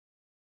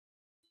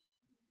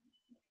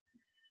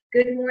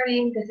Good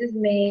morning. This is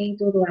May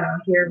Dodolau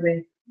here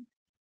with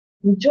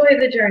Enjoy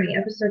the Journey,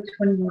 episode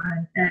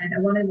 21. And I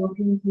want to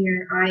welcome you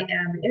here. I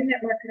am an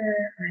internet marketer,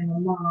 I'm a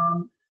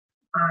mom,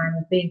 I'm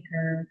a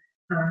banker.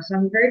 So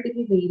I'm a very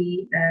busy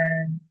lady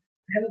and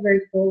I have a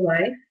very full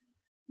life.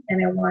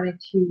 And I wanted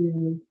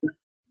to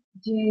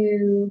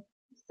do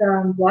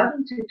some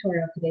blogging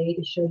tutorial today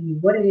to show you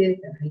what it is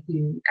that I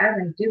do as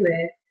I do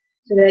it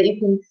so that you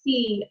can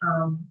see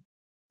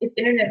if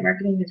internet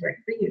marketing is right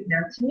for you.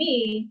 Now, to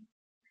me,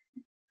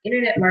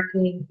 internet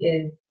marketing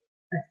is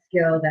a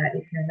skill that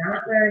if you're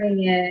not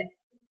learning it,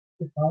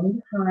 you're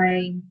falling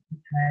behind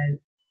because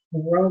the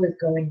world is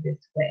going this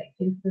way.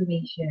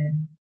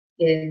 Information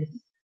is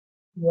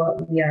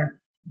what we are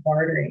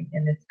bartering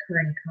in this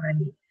current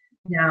economy.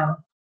 Now,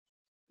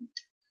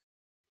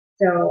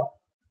 so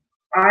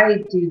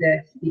I do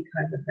this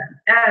because of them.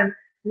 And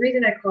the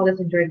reason I call this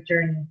Enjoy the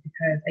Journey is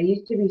because I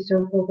used to be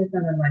so focused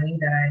on the money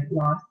that I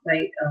lost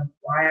sight of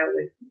why I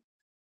was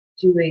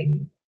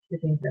doing the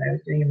things that I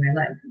was doing in my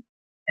life.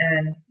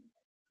 And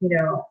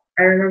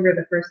I remember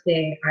the first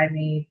day I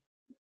made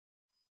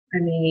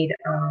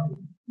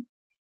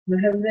my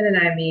husband and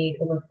I made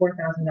over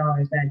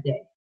 $4,000 that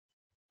day,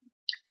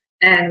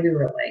 and we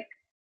were like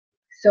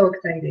so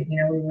excited.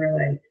 We were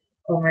like,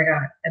 oh my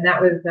god! And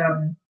that was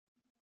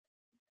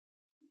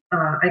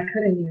I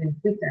couldn't even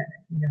sleep that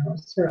night. I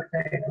was so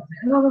excited. I was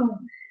like, oh,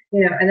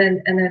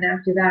 and then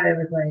after that, it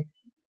was like,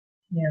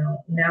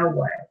 now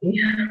what?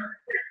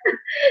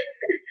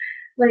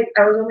 Like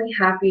I was only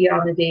happy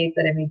on the days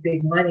that I made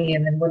big money,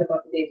 and then what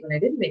about the days when I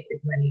didn't make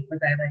big money? Was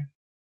I like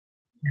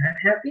not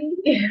happy?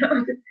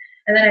 And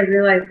then I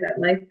realized that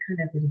life kind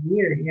of is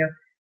weird.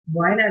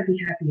 Why not be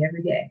happy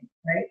every day,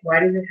 right? Why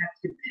does it have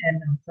to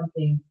depend on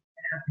something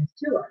that happens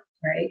to us,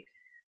 right?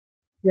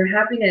 Your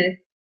happiness,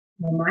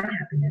 well, my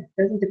happiness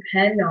doesn't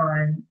depend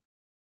on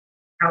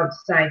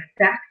outside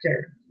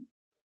factors,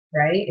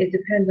 right? It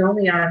depends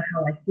only on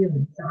how I feel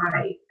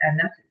inside, and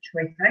that's a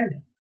choice I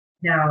make.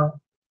 Now,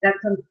 that's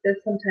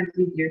sometimes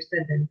easier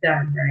said than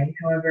done, right?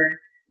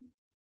 However,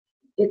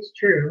 it's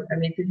true. I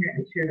mean, it's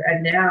inherently true.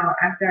 And now,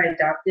 after I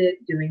adopted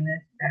doing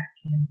this back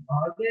in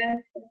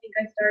August, I think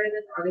I started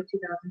this August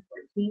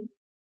 2014.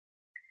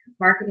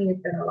 Marketing has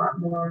been a lot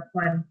more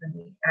fun for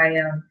me. I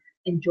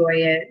enjoy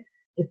it.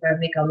 If I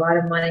make a lot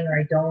of money or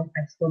I don't,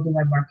 I still do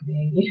my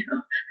marketing.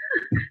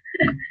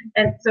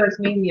 And so it's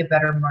made me a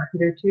better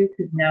marketer too,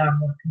 because now I'm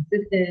more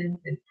consistent,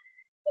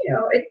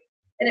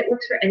 and it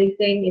works for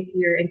anything. If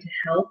you're into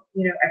health,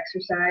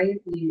 exercise,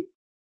 you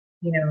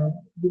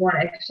want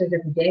to exercise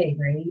every day,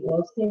 right?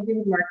 Well, same thing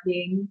with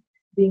marketing,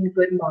 being a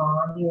good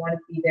mom. You want to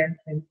be there and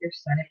play with your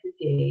son every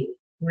day. You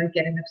want to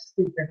get enough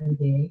sleep every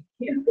day,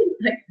 things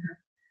like that.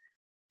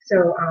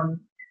 So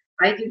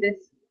I do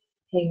this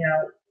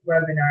hangout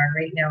webinar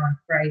right now on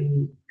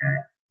Friday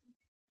at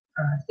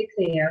 6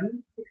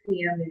 a.m. 6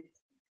 a.m. is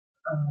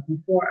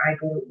before I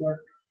go to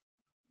work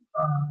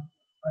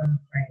on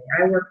Friday.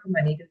 I work from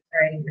Monday to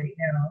Friday right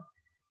now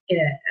at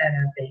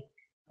a bank.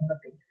 I'm a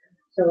banker.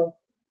 So,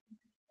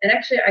 and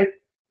actually, I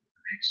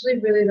actually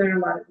really learn a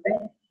lot at the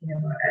bank.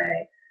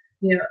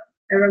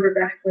 I remember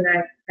back when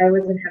I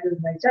wasn't happy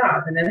with my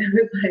job, and then I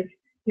was like,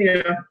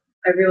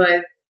 I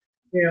realized,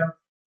 you know,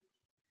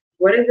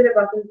 what is it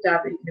about this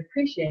job that you can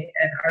appreciate,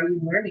 and are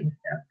you learning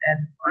stuff?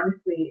 And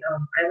honestly,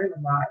 I learned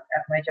a lot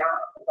at my job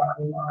about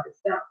a lot of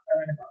stuff. I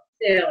learned about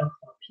sales,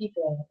 about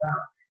people,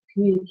 about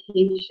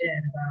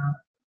communication, about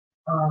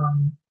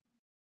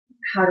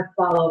how to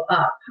follow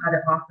up, how to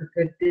offer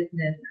good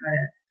business,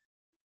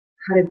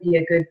 how to be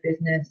a good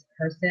business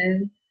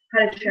person, how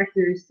to track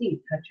your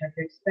receipts, how to track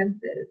your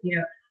expenses.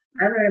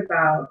 I learned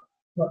about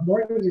what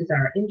mortgages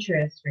are,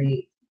 interest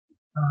rates,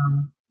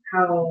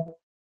 how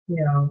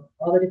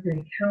all the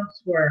different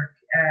accounts work,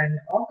 and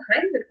all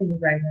kinds of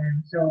things I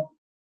learned. So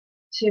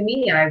to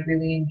me, I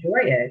really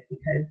enjoy it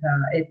because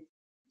it's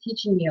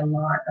teaching me a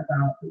lot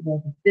about the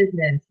world of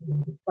business, the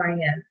world of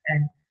finance,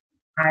 and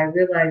I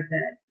realized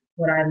that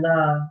what I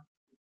love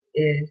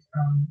is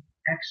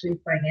actually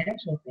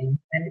financial things,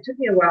 and it took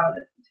me a while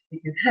to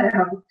figure that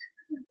out.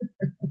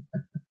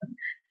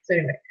 So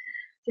anyway,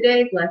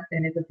 today's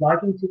lesson is a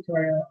blogging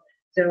tutorial.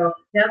 So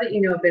now that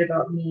you know a bit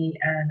about me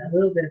and a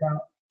little bit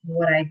about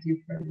what I do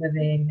for a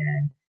living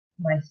and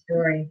my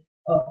story.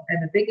 Oh,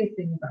 and the biggest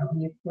thing about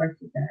me, of course,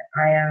 is that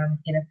I am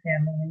in a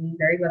family,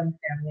 very loving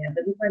family. I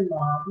live with my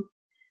mom.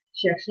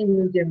 She actually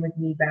moved in with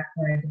me back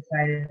when I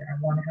decided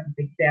I want to have a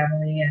big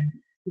family. And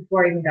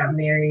before I even got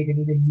married and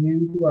even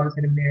knew who I was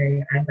going to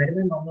marry, I invited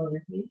my mom over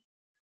with me.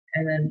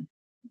 And then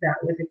that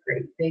was a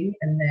great thing.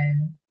 And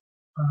then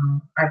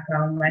I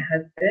found my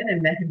husband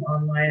and met him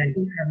online at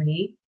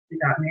eHarmony. We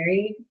got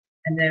married,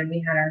 and then we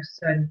had our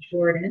son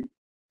Jordan.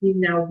 He's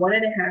now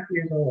 1.5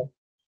 years old.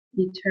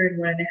 He turned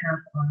 1.5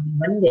 on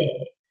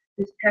Monday.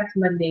 This past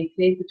Monday,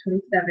 today's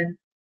the 27th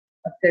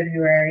of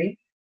February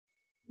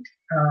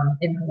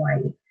in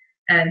Hawaii.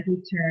 And he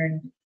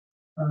turned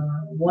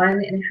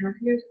 1.5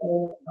 years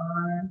old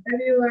on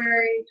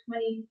February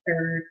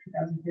 23rd,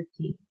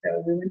 2015.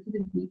 So we went to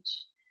the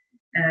beach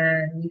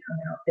and we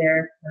hung out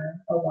there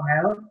for a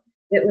while.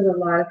 it was a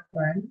lot of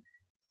fun.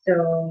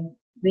 So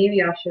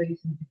maybe I'll show you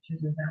some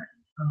pictures of that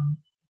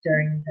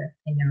during the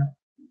hangout,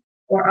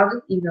 or I'll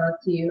just email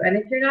it to you. And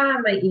if you're not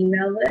on my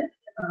email list,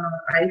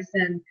 I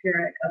send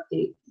periodic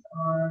updates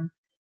on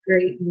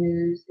great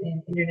news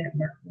in internet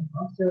marketing,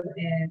 also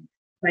in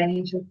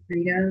financial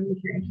freedom.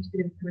 If you're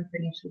interested in becoming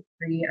financially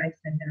free, I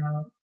send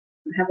out,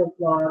 I have a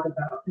blog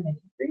about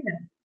financial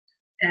freedom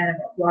and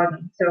about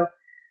blogging. So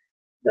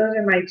those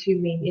are my two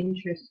main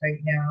interests right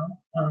now.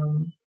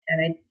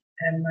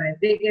 And my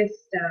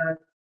biggest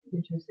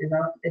interest is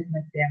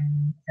my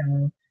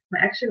family. So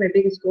actually my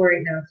biggest goal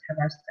right now is to have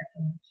our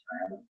second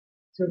child.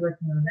 So we're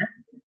working on that.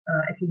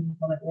 If you can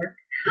call it work.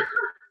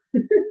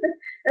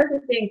 That's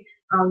the thing.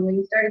 When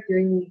you start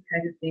doing these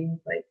kinds of things,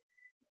 like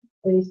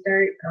when you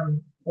start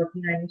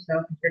working on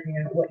yourself and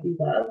figuring out what you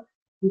love,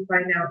 you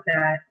find out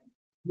that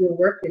your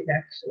work is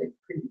actually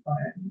pretty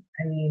fun.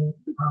 I mean,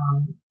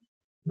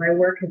 my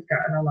work has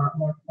gotten a lot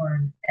more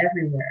fun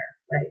everywhere.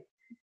 Like,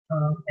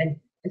 and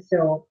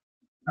so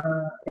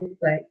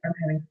it's like I'm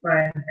having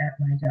fun at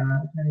my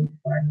job, I'm having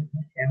fun with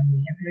my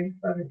family, I'm having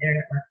fun with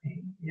internet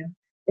marketing. You know,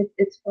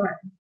 it's fun,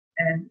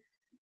 and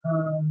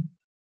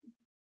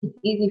it's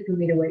easy for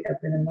me to wake up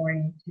in the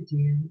morning to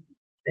do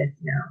this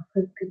now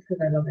because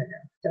I love it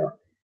now. So,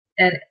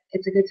 and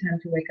it's a good time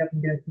to wake up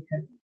and do it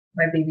because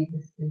my baby's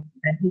asleep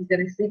and he's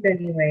gonna sleep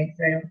anyway,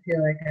 so I don't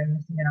feel like I'm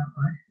missing out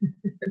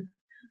on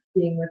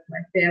being with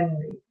my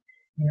family.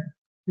 You know,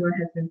 my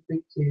husband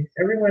sleeps too,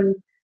 so everyone's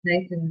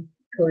nice and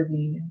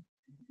cozy.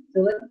 So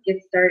let's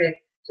get started.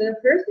 So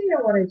the first thing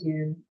I want to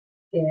do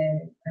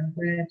is I'm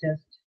going to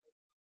just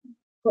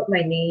put my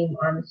name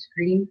on the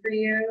screen for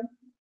you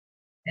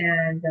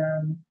and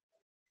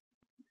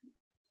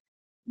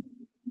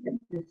get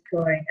this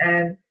going.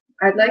 And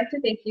I'd like to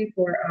thank you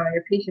for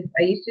your patience.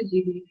 I used to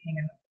do these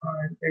hangouts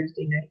on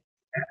Thursday night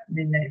at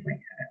midnight, my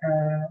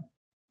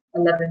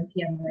 11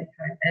 p.m. my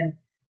time, and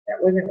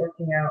that wasn't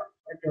working out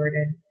for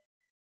Jordan.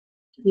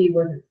 He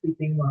wasn't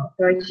sleeping well,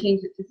 so I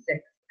changed it to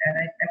 6. And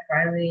I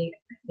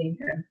think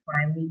I'm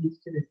finally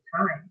used to this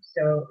time.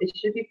 So it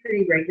should be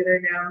pretty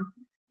regular now.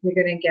 You're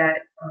going to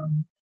get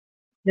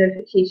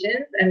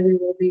notifications, and we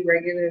will be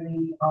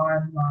regularly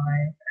on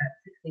live at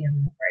 6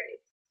 a.m. on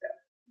Fridays. So,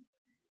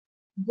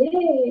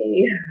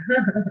 yay!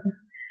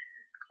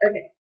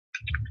 Okay,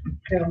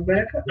 so I'm going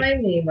to put my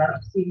name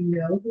up so you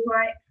know who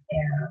I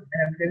am,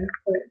 and I'm going to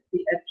put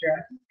the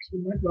address to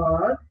my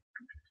blog.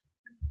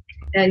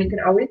 And you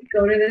can always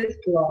go to this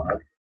blog.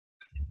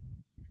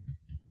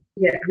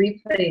 Yeah,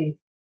 replays.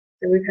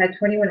 So we've had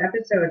 21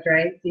 episodes,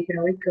 right? So you can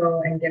always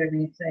go and get a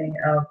replay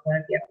of one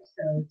of the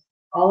episodes.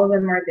 All of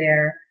them are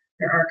there.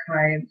 They're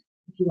archived.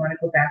 If you want to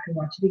go back and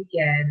watch it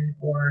again,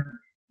 or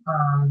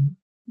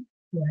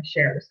you want to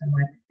share it with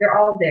someone, they're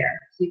all there.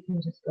 So you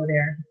can just go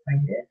there and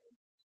find it.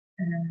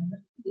 And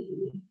let's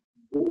see.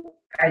 Ooh,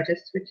 I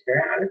just switched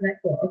around. Isn't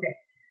that cool? Okay.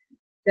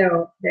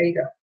 So there you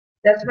go.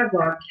 That's my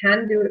blog,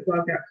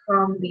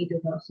 candoitblog.com,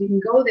 me.blog. So you can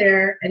go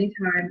there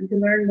anytime. You can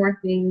learn more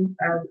things.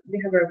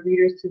 We have our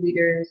readers to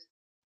leaders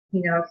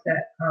hangouts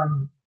that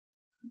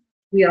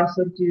we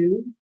also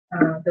do.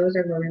 Those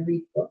are where we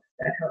read books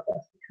that help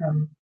us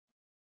become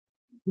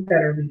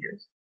better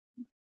readers.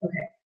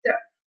 Okay, so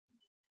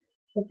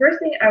the first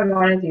thing I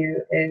want to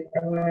do is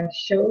I want to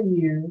show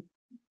you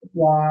the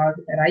blog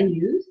that I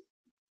use.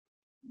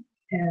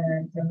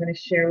 And so I'm going to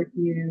share with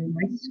you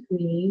my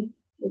screen.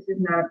 This is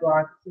not a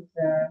blog, this is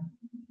a,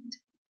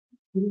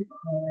 what do you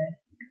call it?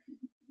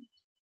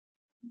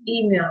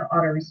 Email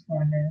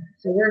autoresponder.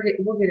 So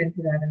we'll get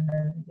into that in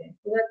another day.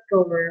 So let's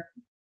go over,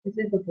 this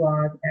is the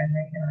blog, and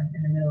right now I'm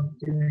in the middle of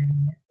doing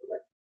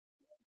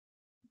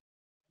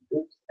it.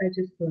 Oops, I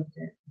just closed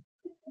it.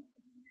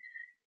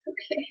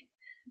 Okay,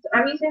 so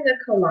I'm using the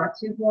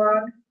Kalatu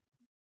blog,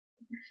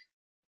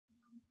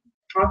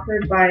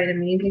 offered by an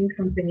amazing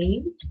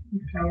company,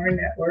 Empower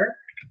Network.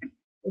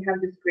 They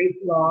have this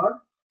great blog.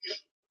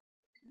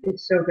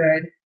 It's so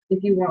good.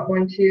 If you want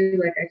one too,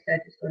 like I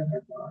said, just go to my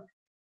blog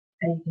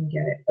and you can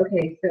get it.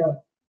 Okay,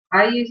 so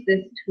I use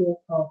this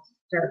tool called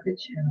Start the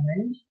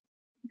Challenge,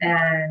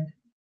 and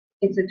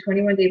it's a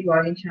 21-day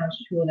blogging challenge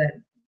tool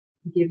that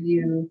gives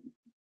you,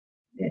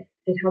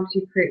 it helps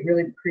you create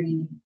really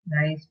pretty,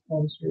 nice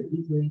posts really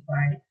easily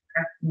by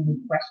asking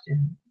you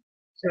questions.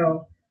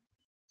 So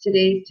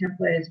today's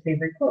template is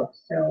favorite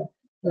quotes. So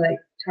like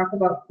talk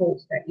about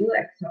quotes that you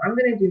like. So I'm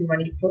going to do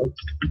money quotes,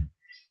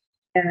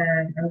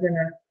 and I'm going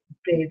to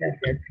say that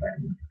they're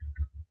funny.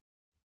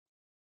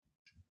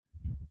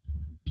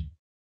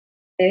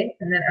 Okay,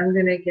 and then I'm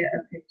going to get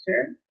a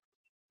picture.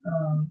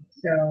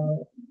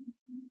 So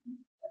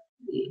let's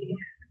see.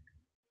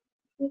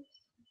 Oops.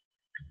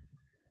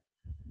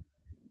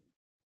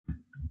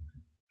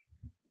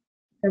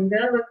 So I'm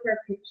going to look for a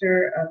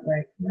picture of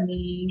like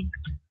money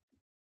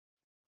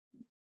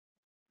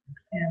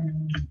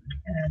and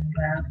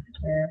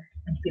laughter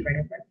and see if I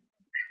can find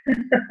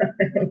it.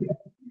 I don't know.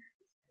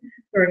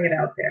 Throwing it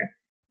out there.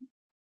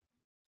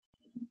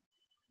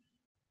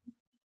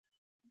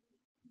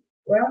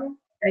 Well,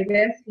 I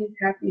guess he's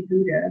happy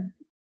Buddha.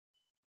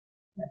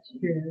 That's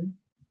true.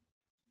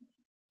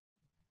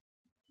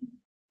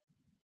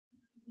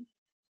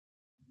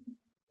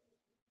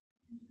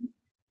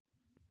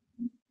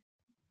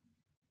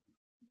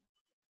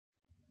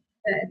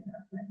 That is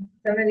not fun.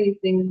 Some of these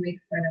things make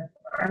fun of.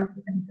 I don't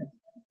think that's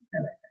fun. I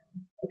like that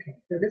one. Okay,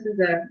 so this is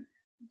an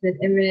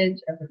image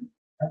of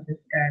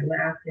this guy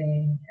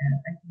laughing, and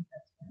I think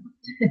that's fun.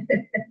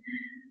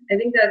 I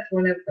think that's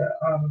one of the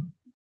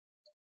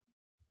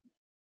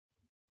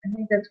I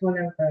think that's one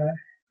of the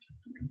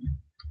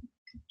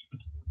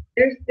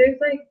there's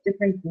like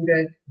different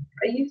Buddhas.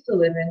 I used to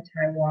live in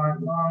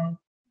Taiwan not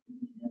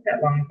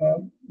that long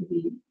ago,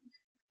 maybe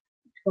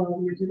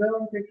 12 years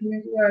ago, 13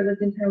 years ago. I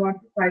lived in Taiwan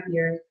for 5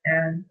 years,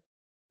 and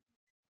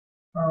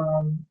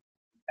um,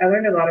 I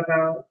learned a lot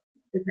about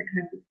different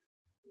kinds of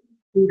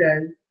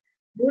Buddhas.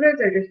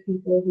 Buddhas are just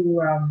people who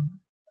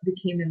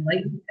became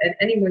enlightened, and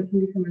anyone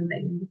can become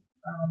enlightened.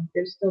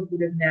 There's still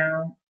Buddhas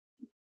now.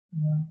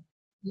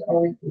 There's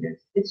always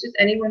Buddhas. It's just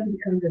anyone who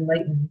becomes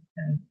enlightened.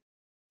 And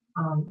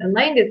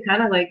enlightened is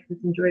kind of like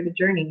just enjoy the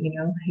journey,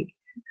 like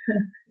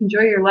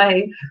enjoy your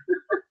life.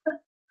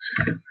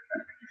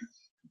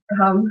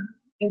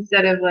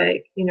 Instead of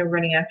like,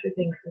 running after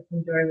things, just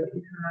enjoy what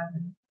you have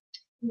and,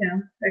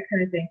 that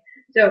kind of thing.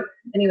 So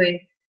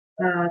anyway,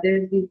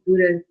 there's these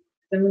Buddhas,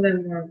 some of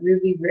them were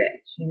really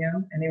rich,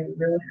 and they were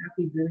really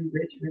happy, really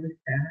rich, really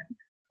fat.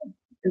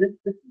 So this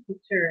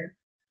picture,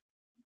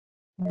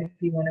 I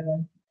see one of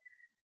them.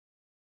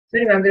 So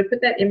anyway, I'm going to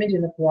put that image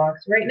in the blog.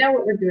 So right now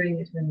what we're doing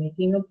is we're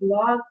making a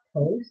blog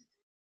post.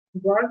 A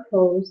blog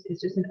post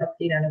is just an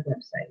update on a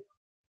website.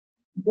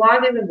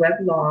 Blog is a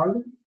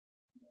weblog.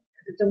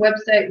 It's a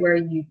website where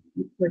you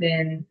put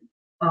in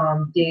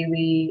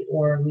daily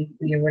or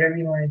weekly or whatever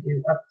you want to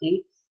do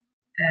updates,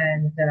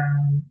 and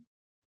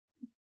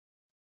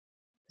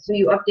so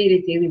you update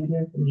it daily with new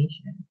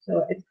information.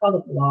 So it's called a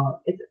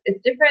blog.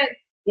 It's different.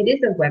 It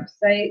is a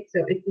website,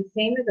 so it's the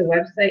same as a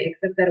website,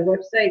 except that a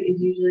website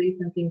is usually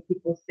something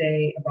people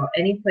say about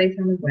any place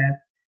on the web,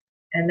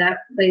 and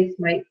that place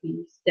might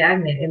be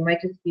stagnant. It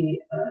might just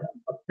be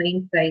a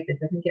plain site that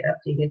doesn't get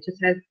updated. It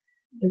just has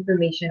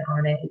information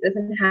on it. It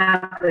doesn't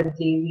have a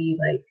daily,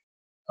 like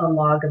a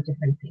log of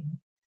different things.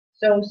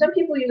 So some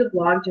people use a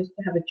blog just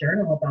to have a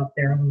journal about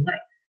their own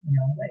life.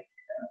 Like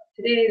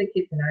today the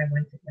kids and I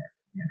went to bed.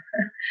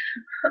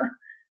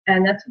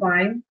 And that's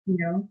fine.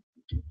 You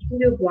can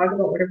do a blog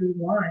about whatever you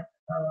want.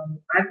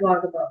 I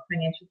blog about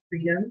financial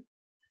freedom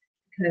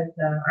because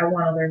I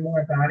want to learn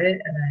more about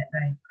it, and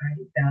I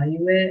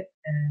value it,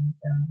 and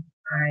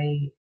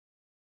I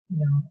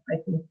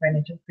think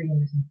financial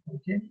freedom is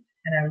important,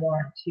 and I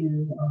want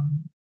to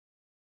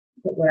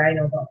put what I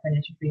know about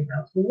financial freedom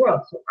out to the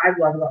world. So I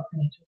blog about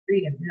financial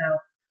freedom. Now,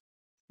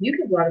 you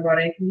can blog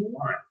about anything you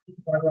want. You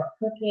can blog about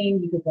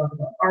cooking. You can blog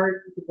about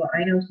art.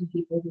 I know some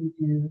people who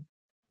do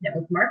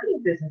network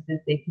marketing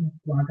businesses. They can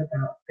blog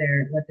about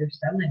what they're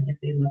selling if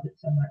they love it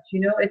so much.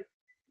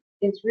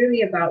 It's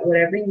really about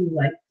whatever you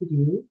like to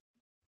do,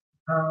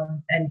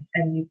 and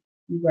you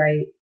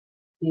write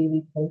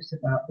daily posts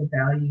about the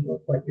value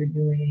of what you're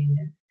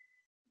doing.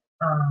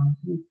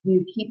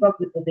 You keep up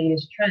with the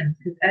latest trends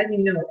because, as you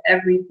know,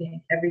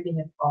 everything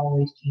is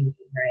always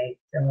changing, right?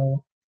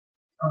 So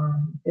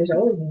there's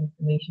always new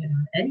information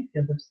on any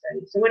field of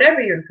study. So whatever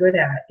you're good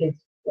at is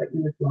what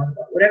you would blog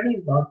about. Whatever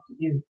you love to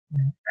do.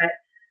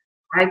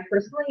 I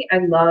personally, I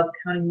love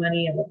counting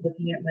money. I love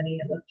looking at money.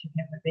 I love checking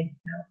out my bank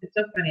account. It's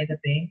so funny at the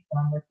bank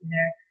while I'm working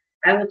there.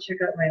 I will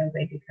check out my own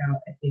bank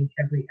account, I think,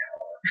 every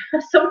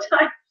hour.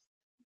 Sometimes,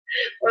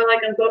 or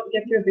like I'll go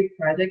get through a big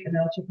project and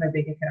then I'll check my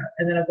bank account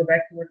and then I'll go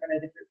back to work on a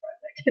different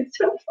project. It's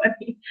so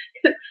funny.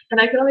 And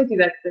I can only do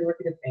that because I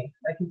work at a bank.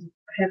 I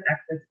have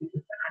access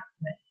super fast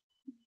and I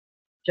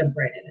jump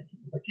right in and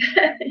look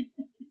at it.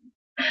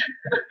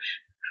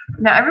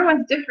 Now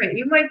everyone's different.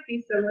 You might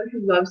be someone who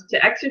loves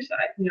to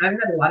exercise. I've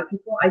met a lot of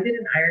people. I did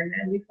an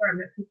Ironman before. I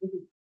met people who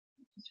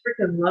just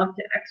freaking love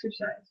to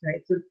exercise,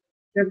 right? So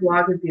their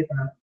blog would be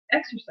about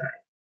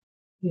exercise.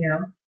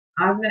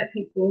 I've met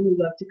people who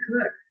love to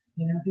cook.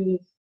 They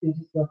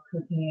just love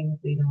cooking.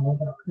 They know all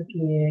about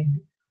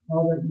cooking,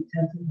 all the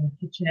utensils in the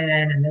kitchen,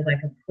 and they're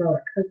like a pro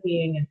at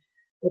cooking. And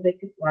well, they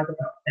could blog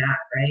about that,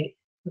 right?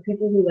 For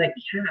people who like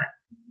cats,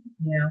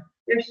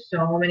 there's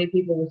so many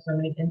people with so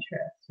many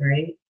interests,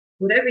 right?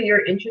 Whatever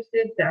you're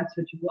interested, that's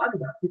what you blog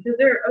about, because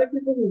there are other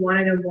people who want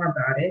to know more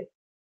about it,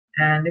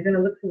 and they're going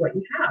to look for what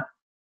you have,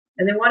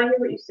 and they want to hear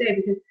what you say,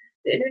 because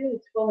the internet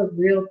is full of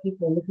real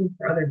people looking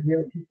for other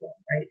real people,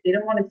 right? They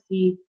don't want to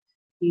see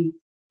these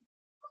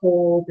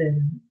cold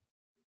and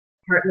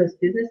heartless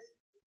business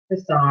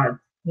facades,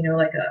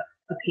 like a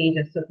page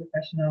that's so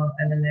professional,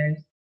 and then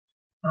there's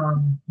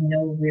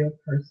no real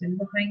person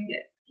behind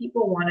it.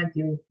 People want to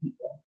deal with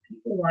people.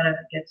 People want to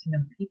get to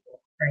know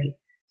people, right?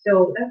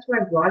 So that's why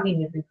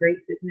blogging is a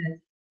great business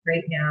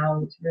right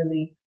now. It's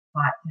really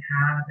hot to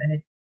have, and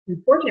it's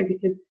important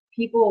because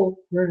people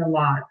learn a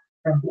lot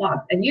from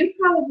blogs. And you've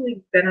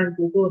probably been on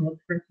Google and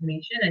looked for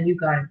information, and you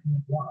got it from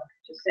the blog.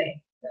 Just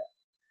saying.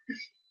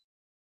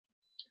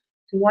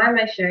 So why am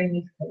I sharing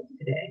these quotes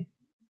today?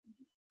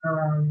 I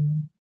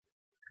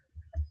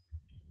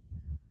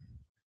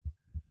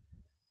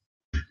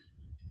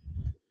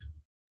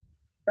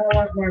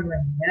want more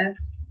money, yes.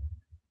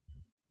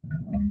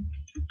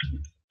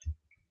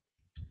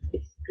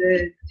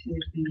 good to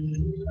be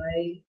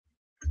light-hearted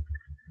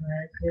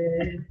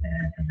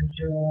and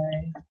enjoy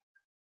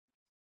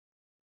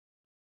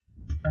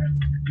fun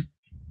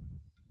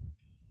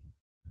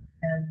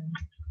and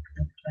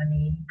the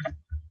funny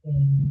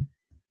things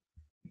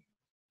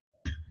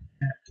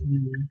that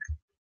we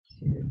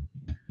should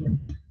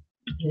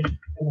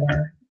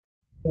look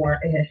for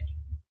it.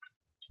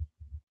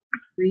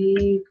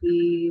 Read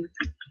these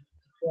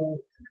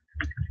quotes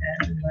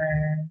and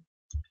learn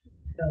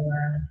the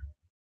last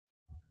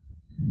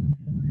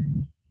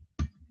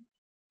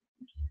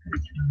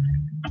time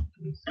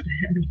you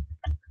spend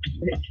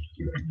with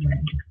your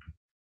money.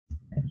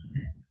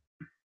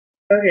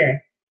 Okay,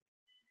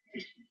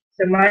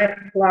 so my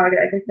blog,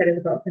 like I said, is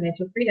about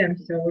financial freedom.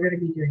 So we're going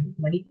to be doing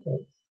money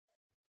quotes.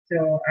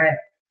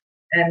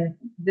 And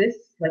this,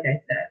 like I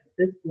said,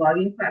 this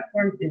blogging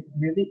platform is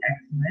really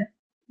excellent.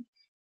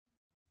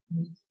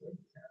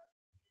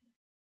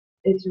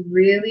 It's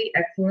really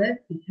excellent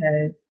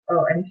because,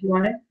 oh, and if you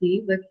want to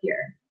see, look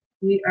here.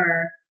 We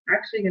are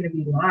actually going to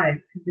be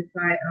live because if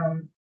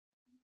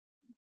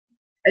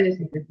I just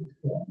think this is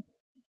cool.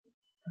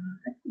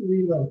 I can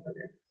reload for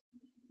this.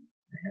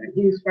 I haven't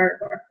used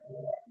Firefox in a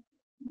while.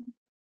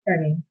 I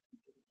mean,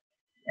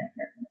 yeah.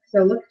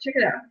 So look, check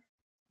it out.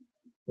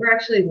 We're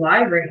actually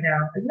live right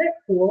now. Isn't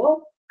that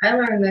cool? I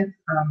learned this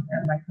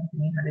at my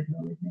company, how to do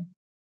everything.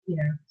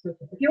 So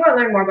if you want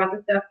to learn more about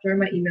this stuff, join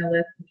my email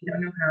list. If you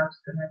don't know how,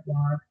 just go to my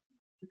blog.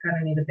 You kind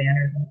of need the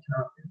banners on the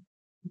top.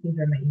 You can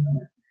join my email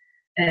list.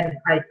 And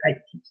I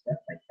teach stuff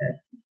like this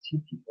to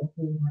people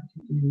who want to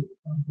do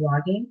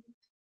blogging.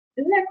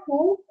 Isn't that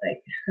cool?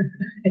 Like,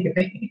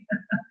 anyway,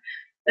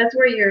 that's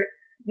where you're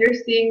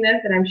seeing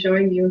this, and I'm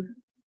showing you,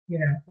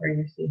 where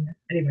you're seeing this.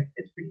 Anyway,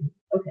 it's pretty neat.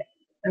 Okay,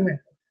 I'm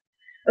gonna.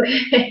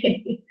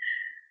 Okay,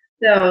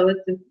 so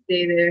let's just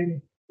stay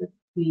there. Let's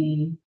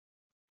see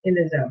in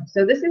the zone.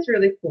 So this is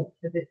really cool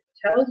because it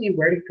tells you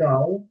where to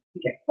go to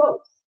get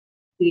quotes.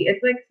 See,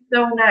 it's like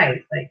so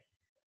nice. Like,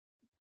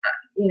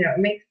 it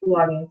makes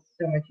blogging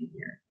so much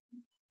easier.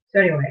 So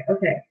anyway,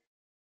 okay.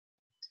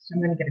 So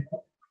I'm gonna get a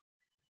quote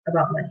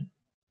about money.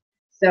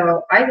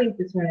 So I think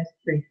this one is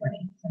pretty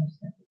funny. So I'm just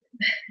gonna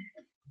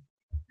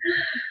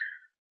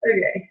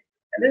okay.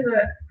 This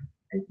one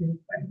is pretty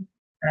funny.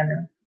 I don't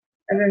know.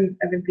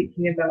 I've been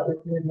thinking about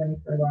working with money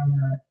for a while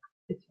now.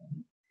 It's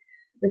funny.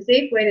 The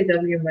safe way to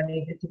double your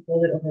money is to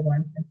fold it over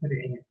once and put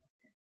it in your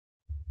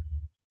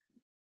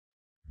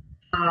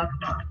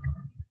pocket.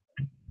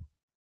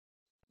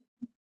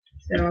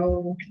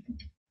 So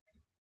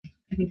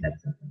I think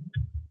that's something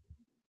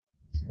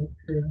so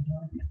true.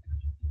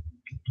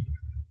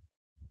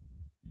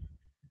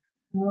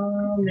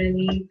 How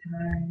many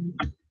times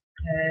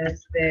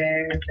has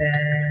there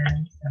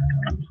been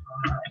some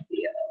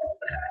deal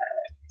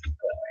that's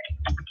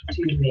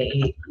going to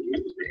make you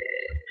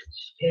rich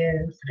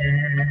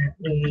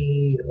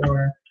instantly,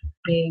 or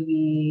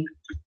maybe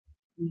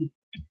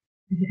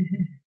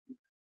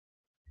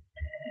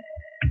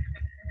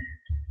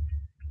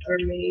or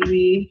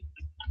maybe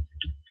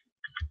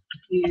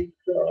you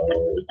go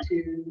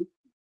to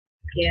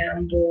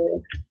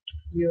gamble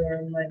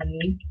your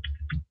money.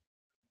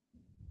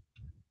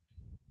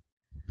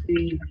 Do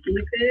you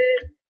keep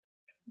it?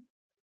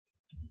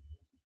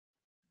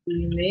 Do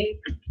you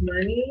make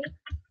money?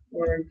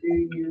 Or do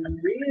you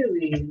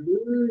really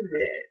lose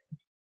it?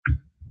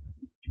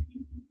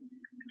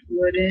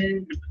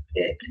 Wouldn't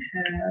it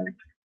have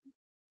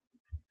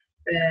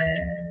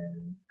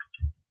been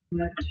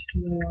much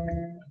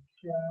more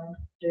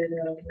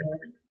profitable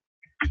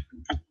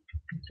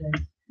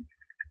just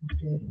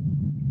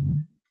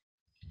didn't?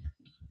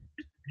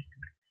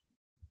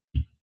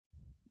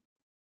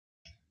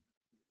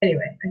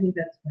 Anyway, I think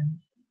that's fun.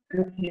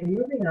 Okay,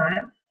 moving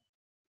on.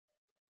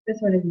 This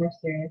one is more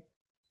serious.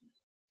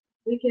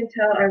 We can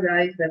tell our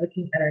values by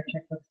looking at our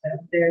checkbook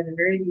stub. There is a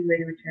very easy way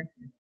to return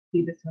to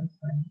see this one's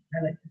fun.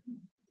 I like this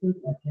one. This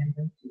one's all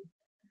Canva too.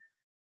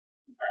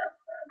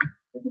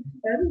 This is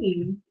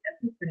funny.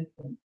 That's pretty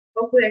cool.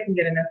 Hopefully I can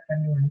get enough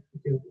funny ones to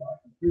do a vlog.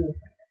 Really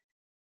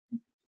funny.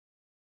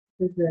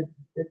 Because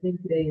the thing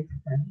today is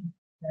funny.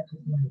 Not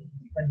just money.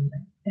 It's funny.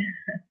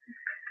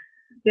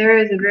 There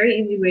is a very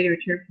easy way to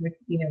return from a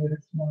casino with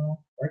a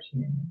small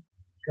fortune.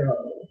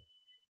 Go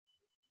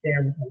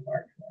there with a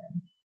large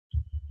one.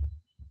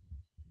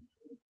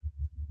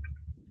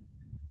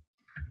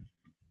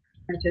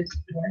 I just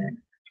went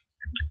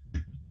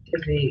to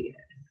Vegas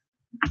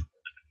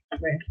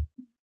with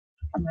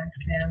my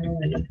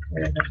family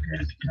for the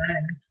first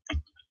time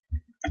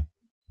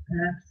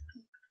last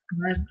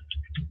month.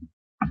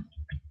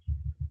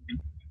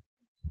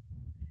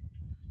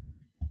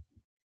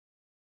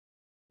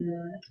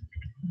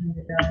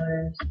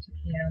 $100 to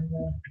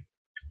gamble.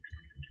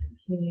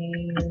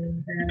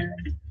 Came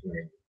back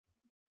with,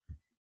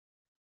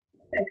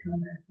 I come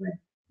back with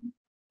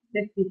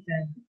 50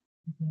 cents,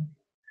 I think.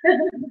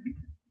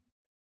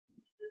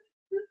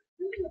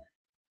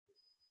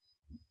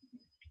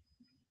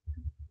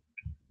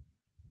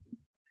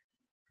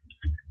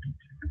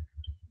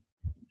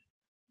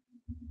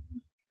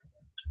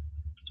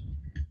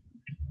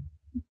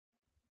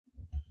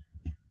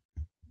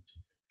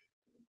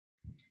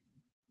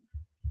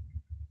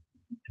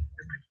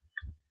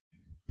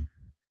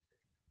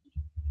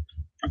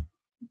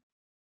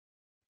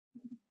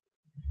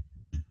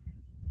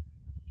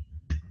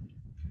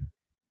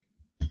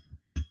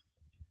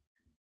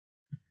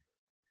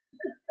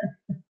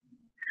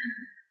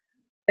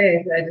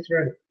 Okay, so I just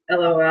wrote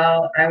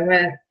LOL. I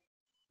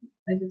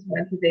just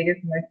went to Vegas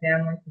with my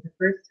family for the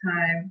first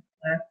time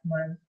last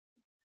month.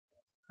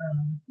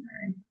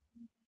 Sorry.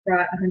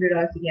 Brought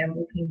 $100 to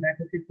gamble, came back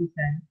with 50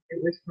 cents. It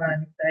was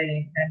fun,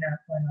 exciting, and not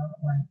fun all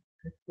at once.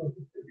 This quote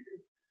is so true.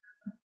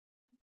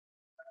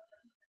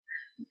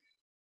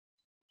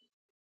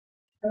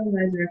 I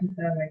realize I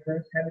reconcile my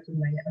gross habits with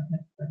my net. Oh,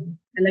 that's funny.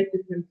 I like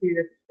this one too.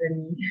 That's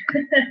funny.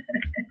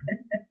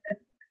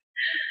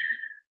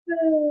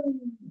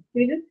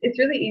 It's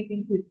really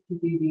easy to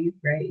do these,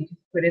 right? You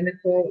just put in the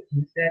quote,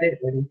 you said it,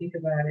 what do you think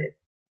about it?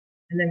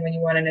 And then when you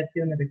want to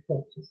do another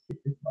quote, just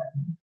hit this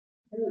button.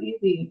 So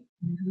easy.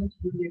 I mean, how much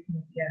easier can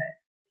it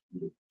get?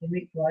 It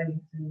makes blogging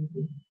so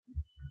easy.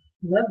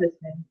 I love this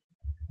thing.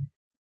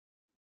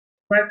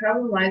 My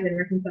problem lies in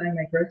reconciling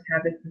my gross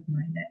habits with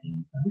my net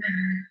income.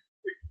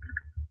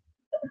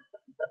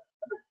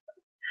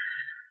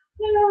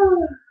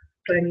 Oh,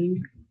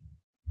 funny.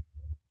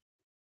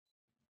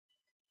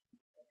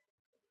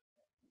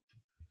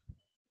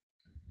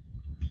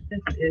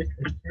 This is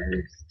the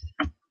first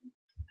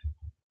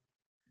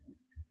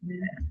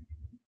net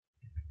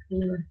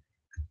for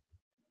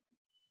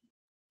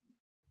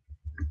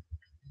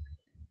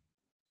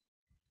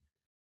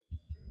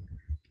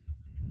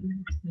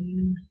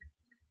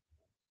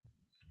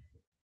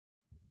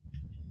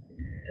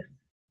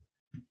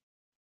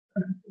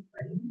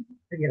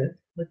forget it.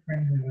 Look for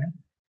another one.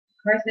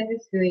 Carson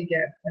just really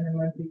get when the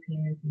monthly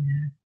payments in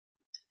half.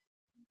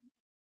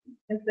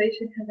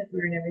 Inflation hasn't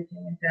ruined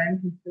everything, and dime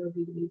can still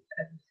be used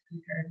as a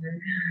screwdriver.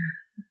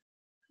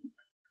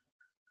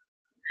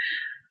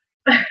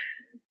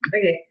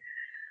 Okay.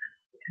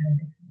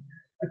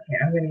 Okay,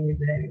 I'm gonna use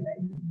it anyway.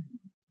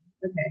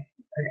 Okay.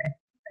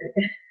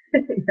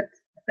 That's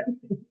funny.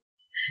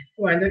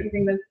 Come on, don't you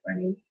think that's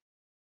funny?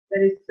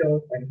 That is so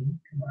funny.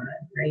 Come on,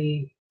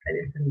 right? That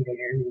is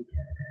hilarious.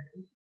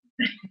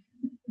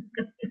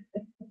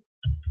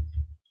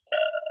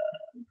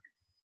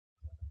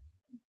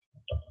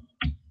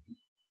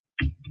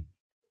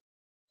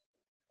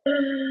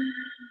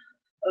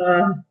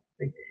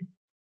 Okay.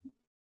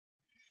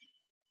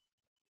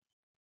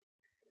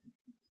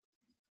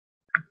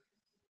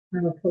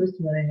 I'm opposed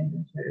to money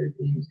and try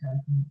to use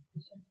housing.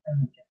 I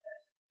don't get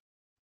that.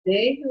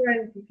 They who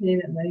are anticipating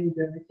that money is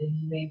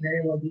everything may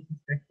very well be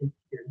suspected to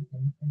do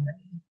everything for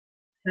money.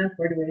 I can't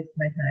afford to waste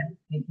my time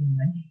making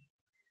money.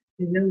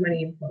 There's no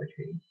money in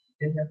poetry.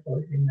 There's no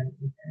poetry in money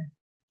either.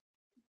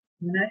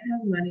 When I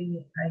have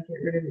money, I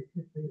get rid of it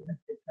quickly unless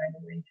I find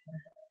a way to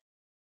have it.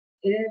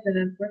 It is an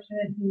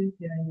unfortunate human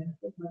feeling that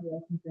so probably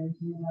often turns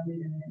more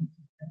valued than an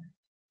system.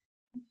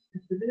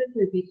 As the visit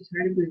to the beach is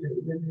hard to believe that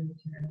we live in a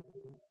material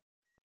world.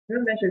 No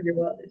measure of your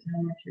wealth is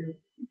how much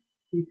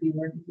you'd be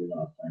worth if you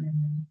lost on your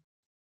money.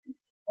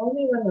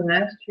 Only when the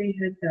last tree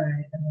had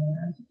died and the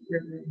last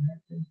river had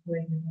been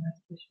flowing and the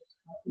last fish was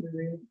caught with the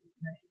rails of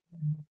magic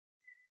money.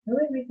 The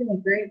only reason a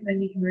great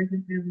many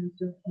American families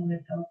don't own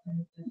an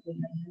elephant is that they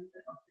have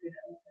never offered an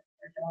elephant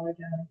for $1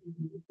 down to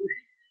the food.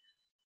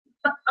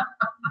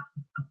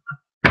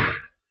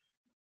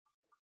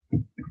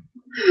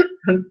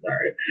 I'm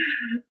sorry.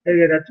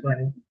 Okay, that's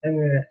funny. I'm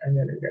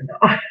gonna go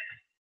now.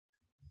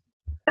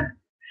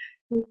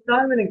 So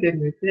I'm in a good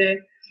mood today.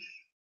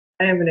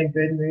 I am in a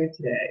good mood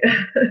today.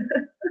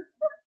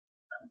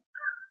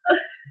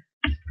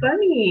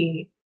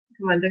 Funny.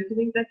 Come on, don't you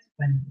think that's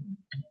funny?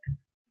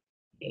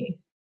 Okay.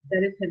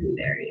 That is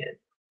hilarious.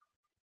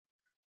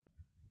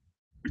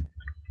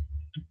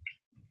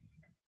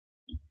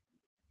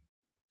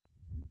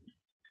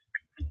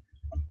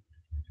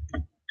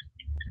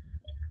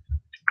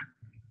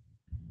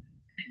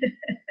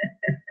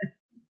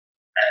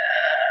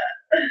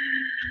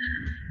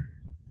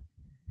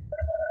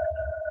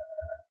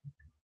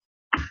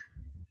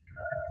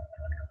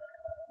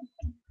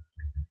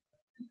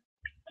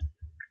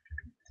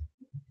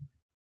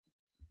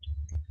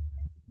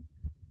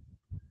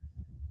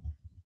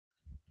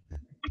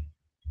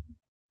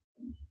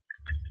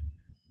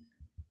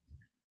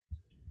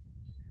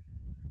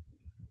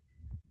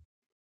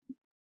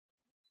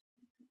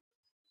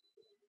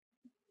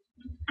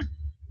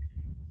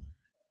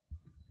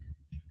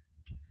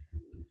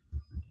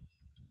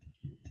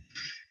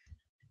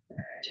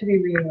 Should be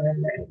reading what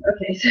I'm writing.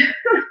 Okay, so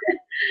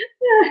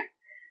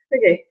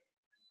okay.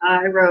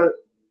 I wrote,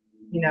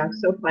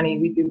 so funny.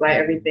 We do buy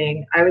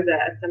everything. I was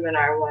at a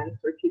seminar once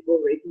where people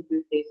racing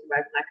through the stage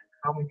survive lack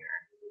of common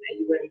and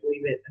you wouldn't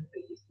believe it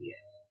until you see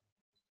it.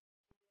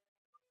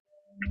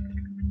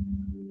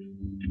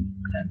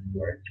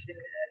 Unfortunately,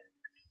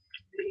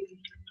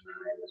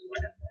 I was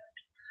one of them.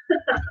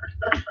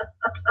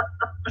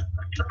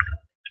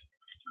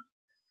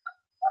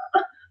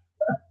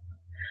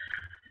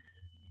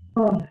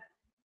 Oh,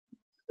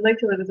 I like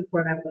to live as a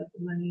poor man with lots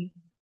of money.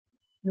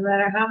 No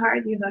matter how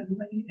hard you hug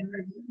money,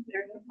 ever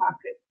there's a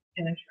pocket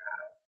in a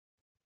shroud.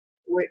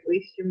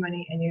 Waste your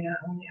money, and you're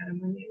not only out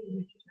of money, you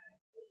waste your time.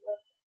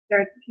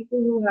 There are people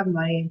who have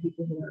money and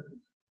people who are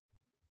rich.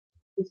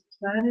 This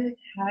planet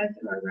has,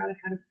 or rather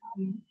had a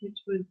problem, which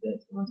was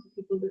this: most of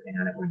the people living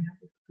on it weren't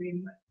happy pretty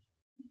much.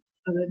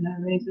 Other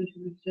than many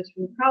social groups just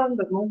for the problem,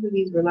 but most of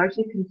these were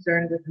largely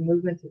concerned with the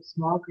movements of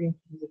small green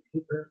pieces of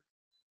paper,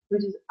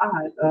 which is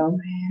odd.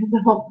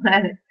 The whole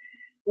planet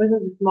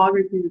wasn't the small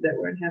green pieces that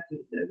weren't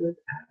happy. It was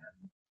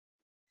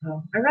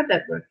atoms. I read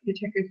that book,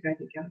 Hitchhiker's Guide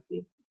to the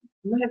Galaxy.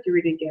 I might have to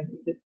read it again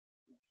because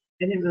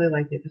I didn't really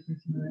like it the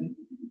first time I read it.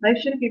 Life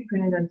shouldn't be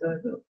printed on dollar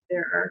bills.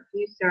 There are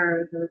few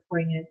stars that are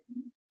pointed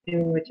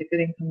in which a good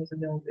income is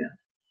available.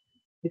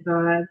 The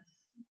gods,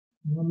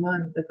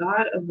 the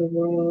god of the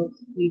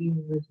world's leading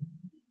religion.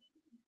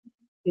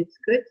 It's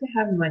good to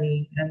have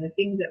money and the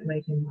things that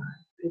make him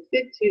last. It's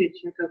good too to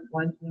check up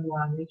once in a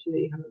while, make sure that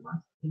you haven't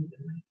lost things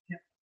that might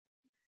help.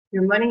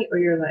 Your money or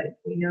your life.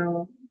 We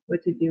know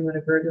what to do when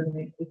a burglar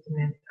makes this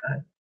demand to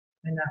us,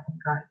 and not when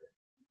God does.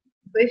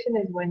 Inflation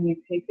is when you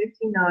pay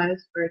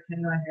 $15 for a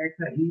 $10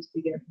 haircut you used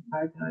to get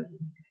for $5.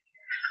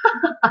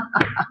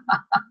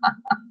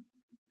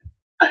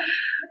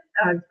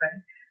 That's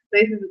fine.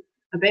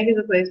 A bank is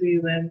a place where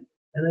you lend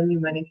and lend you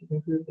money to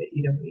improve that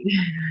you don't need.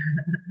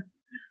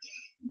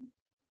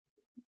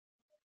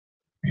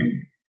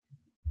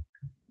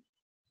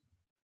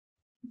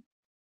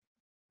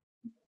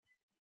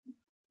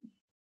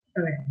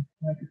 Okay,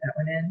 I'll put that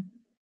one in.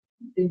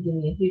 Didn't give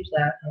me a huge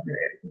laugh over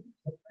it.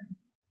 So funny.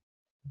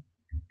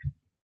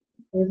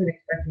 I wasn't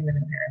expecting them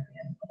in there at the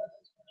end.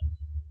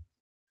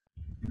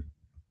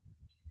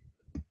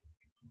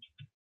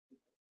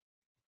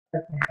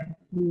 Okay,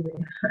 moving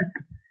on.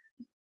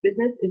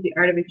 Business is the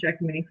art of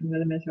extracting money from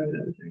another man's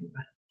without returning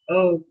money.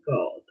 Oh,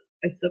 gold.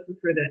 I still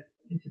prefer that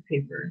into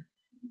paper,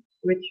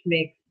 which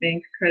makes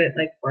bank credit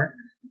like bark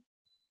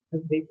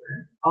of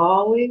paper.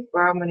 Always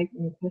borrow money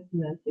from the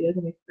customer so he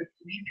doesn't expect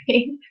to be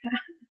paid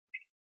back.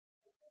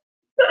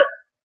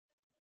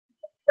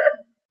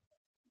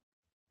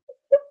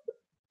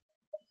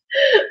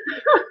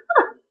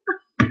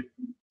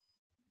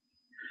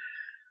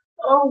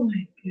 Oh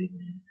my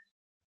goodness.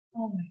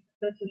 Oh my,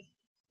 that just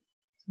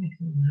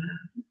makes me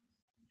laugh.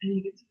 I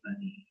think it's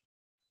funny.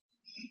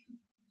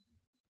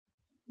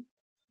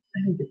 I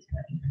think it's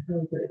funny.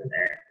 I'll put it in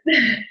there.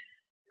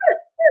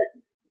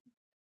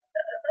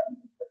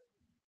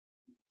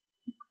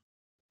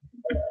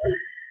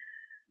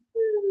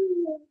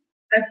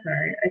 I'm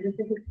sorry. I just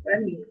think it's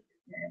funny.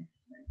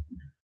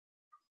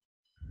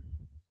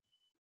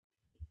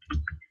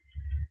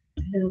 I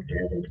don't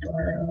really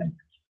borrow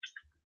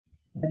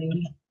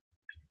money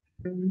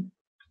from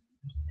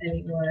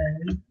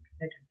anyone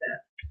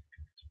except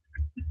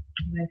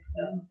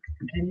myself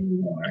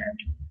anymore.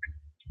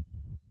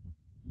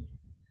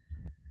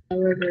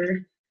 However,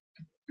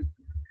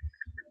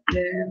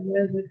 there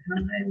was a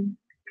time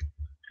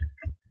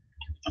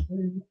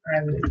when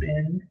I was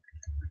in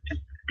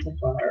the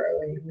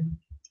borrowing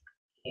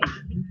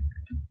game,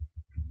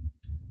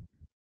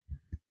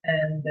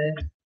 and this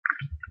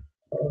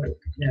will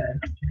just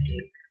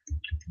make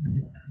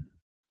me laugh.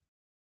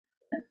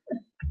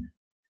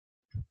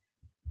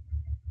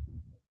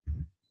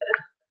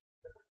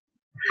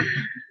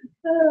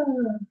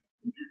 Oh,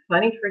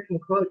 funny freaking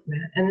quotes,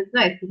 man. And it's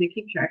nice because they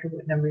keep track of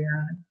what number you're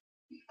on.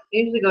 I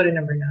usually go to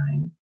number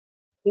 9.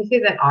 They say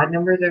that odd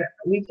numbers are.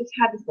 We just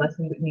had this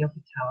lesson with Neil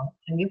Patel,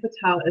 and Neil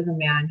Patel is a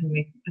man who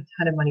makes a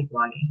ton of money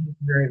blogging. He's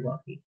very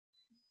wealthy,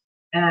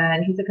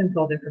 and he's a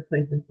consultant for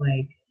places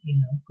like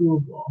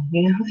Google,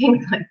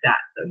 things like that.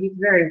 So he's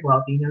very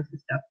wealthy, knows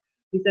his stuff.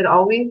 He said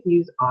always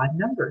use odd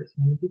numbers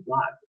when you do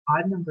blogs,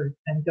 odd numbers,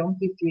 and don't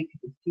do 3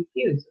 because it's too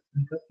few. So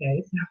I'm like,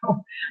 okay,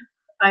 so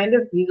I end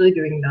up usually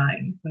doing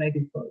 9 when I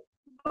do quotes.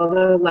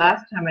 Although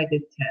last time I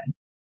did 10.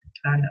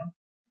 I don't know.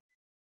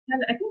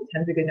 10, I think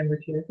 10 is a good number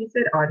too. If he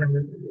said odd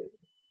numbers are good,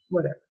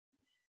 whatever.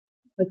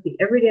 Let's see.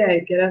 Every day I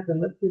get up and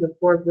look through the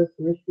Forbes list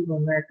of rich people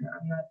in America.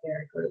 I'm not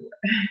there. I go to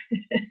work.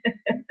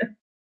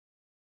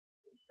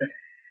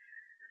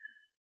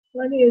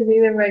 Money is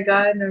neither my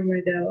God nor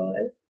my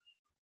devil.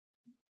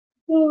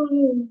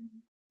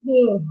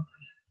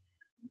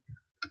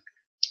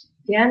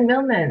 Dan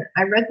Millman.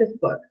 I read this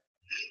book.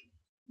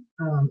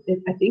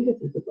 I think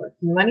this is the book.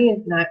 Money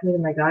is not neither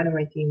my God nor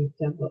my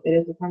devil. It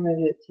is a formula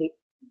that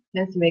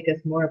tends to make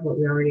us more of what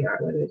we already are,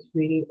 whether it's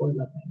greedy or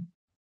loving.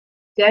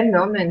 Dan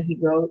Millman, he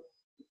wrote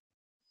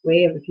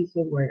Way of the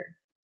Peaceful Warrior.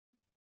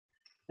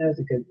 That was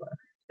a good book.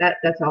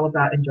 That's all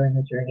about enjoying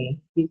the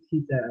journey. It's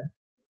a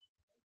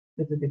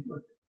good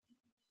book.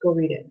 Go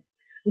read it.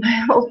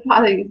 My old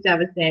father used to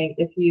have a saying,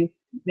 if you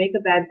make a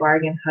bad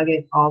bargain, hug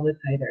it all the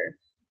tighter.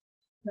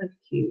 That's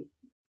cute.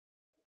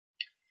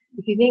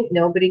 If you think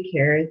nobody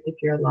cares if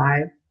you're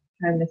alive,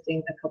 try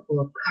missing a couple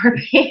of car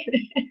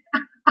payments.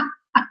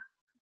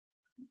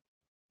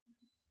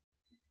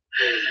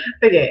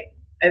 Okay,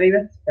 I think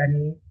that's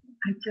funny.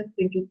 I just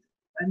think it's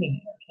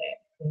funny. Okay,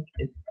 I think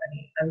it's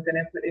funny. I'm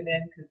gonna put it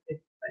in because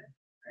it's funny,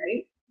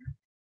 right?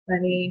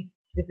 Funny.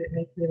 If it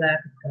makes me laugh,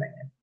 it's going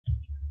in.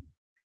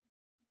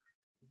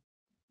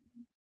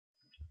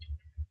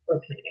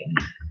 Okay,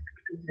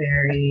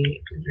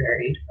 very,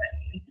 very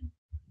funny.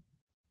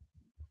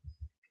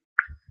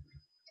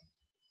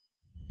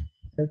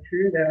 So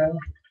true though.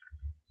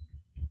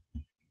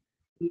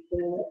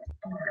 People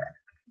are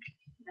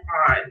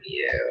on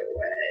you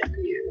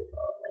when you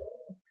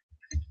owe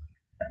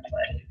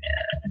somebody,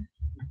 man.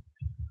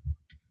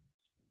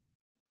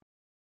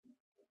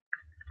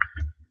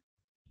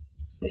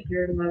 That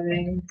you're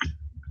loving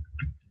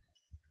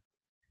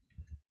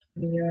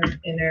in your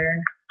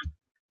inner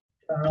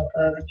ball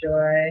of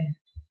joy.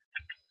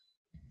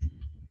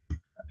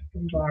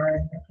 Bar,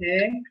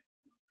 okay?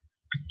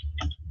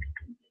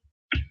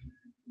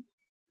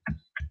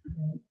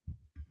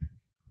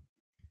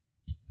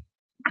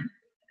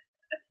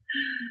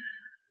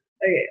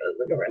 Okay, let's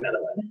look over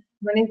another one.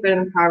 Money's better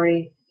than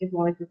poverty if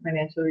only for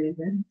financial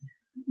reasons.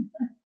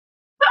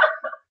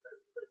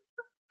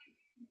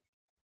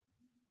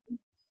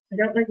 I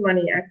don't like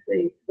money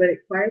actually, but it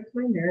quiets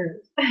my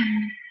nerves.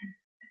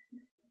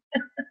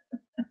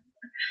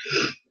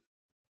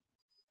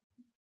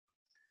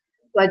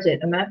 Budget,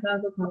 a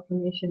mathematical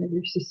confirmation of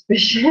your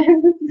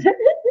suspicions.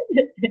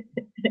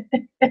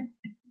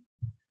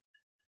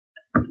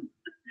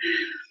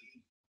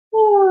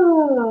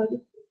 Oh,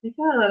 they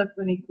got a lot of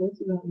funny quotes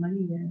about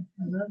money there.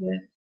 I love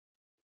it.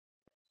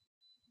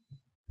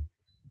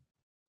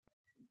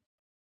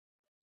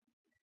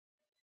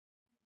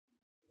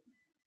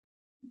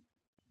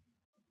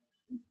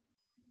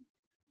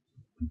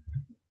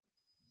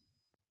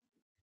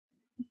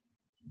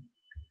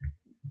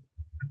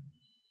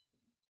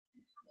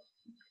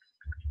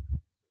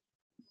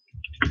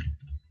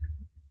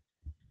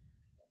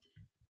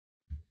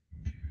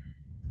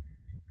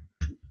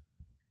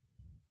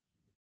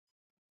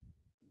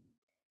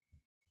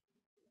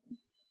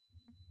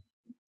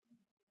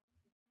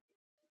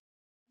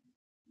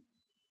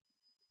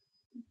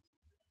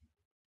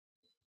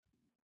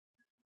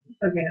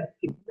 Okay, let's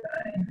keep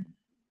going.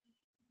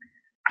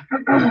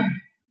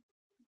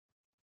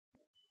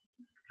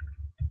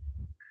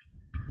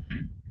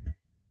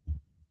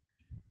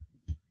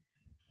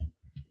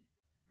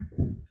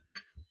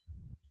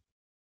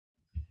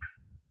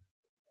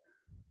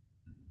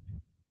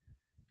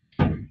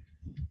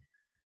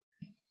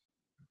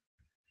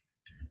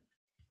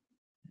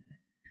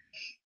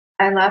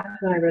 I laughed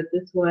when I read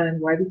this one.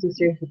 Why be so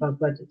serious about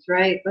budgets,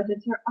 right?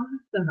 Budgets are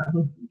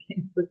awesome.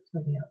 Okay, let's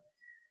tell me out.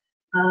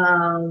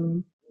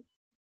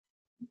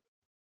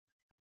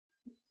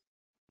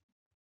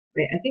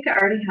 Wait, I think I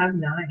already have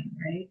 9,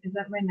 right? Is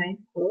that my 9th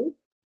quote?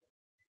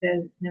 It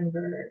says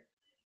number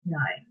 9,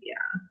 yeah.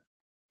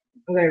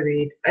 I'm gonna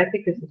read. I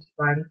think this is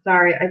fun.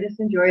 Sorry, I just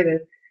enjoy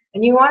this.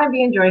 And you want to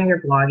be enjoying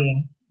your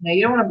blogging. Now,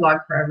 you don't want to blog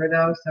forever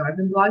though, so I've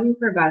been blogging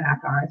for about a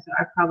half hour, so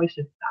I probably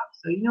should stop.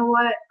 So you know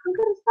what? I'm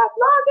gonna stop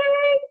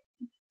blogging!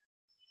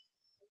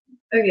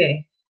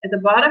 Okay, at the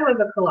bottom of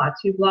a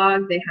Kalatsu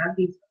blog, they have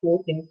these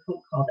cool things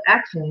called call to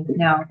actions.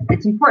 Now,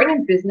 it's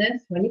important in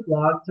business when you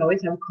blog to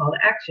always have a call to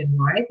action.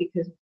 Why?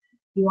 Because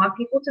you want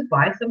people to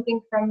buy something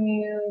from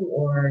you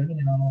or, you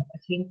know,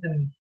 attain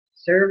some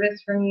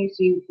service from you.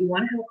 So you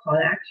want to have a call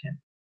to action.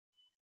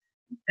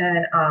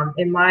 And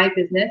in my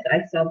business,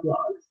 I sell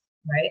blogs,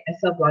 right? I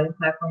sell blogging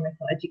platform. I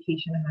sell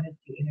education on how to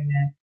do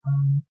internet. I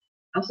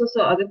also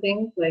sell other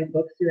things like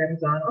books through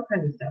Amazon, all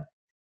kinds of stuff.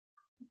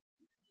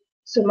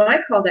 So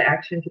my call to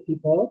action to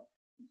people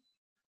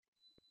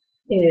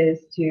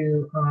is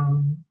to,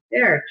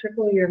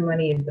 triple your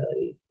money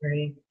ability,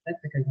 right?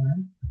 That's a good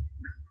one.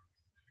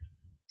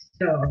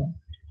 So,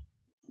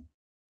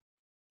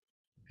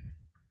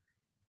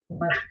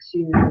 want to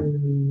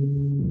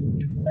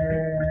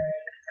learn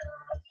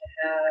how to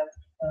have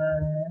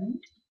fun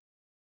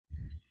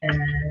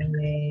and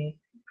make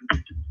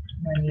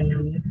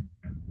money.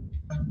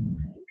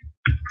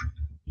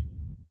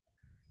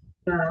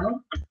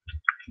 Well,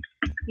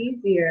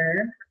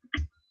 easier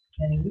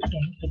than you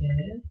think it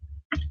is.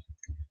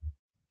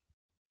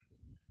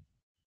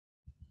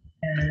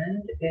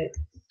 And it's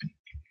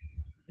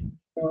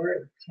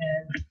important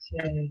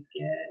to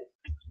get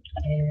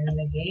in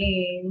the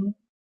game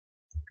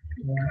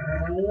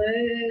while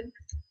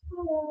it's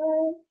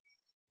hard.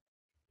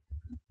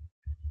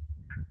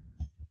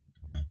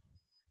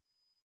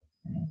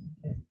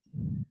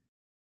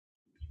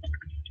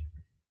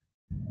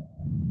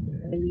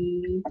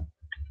 Really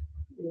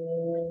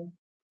cool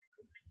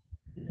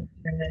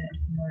internet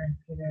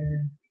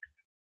marketer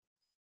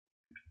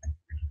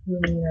who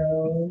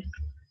knows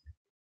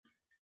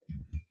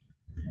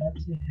how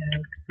to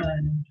have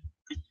fun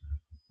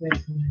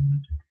with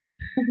money.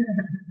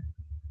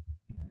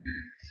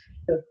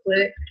 So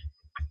click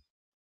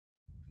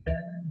the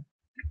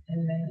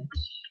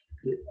image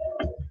below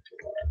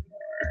for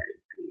more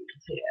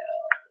detail.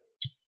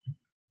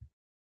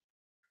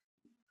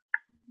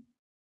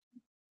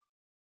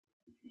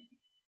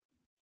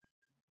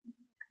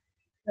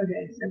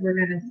 Okay, so we're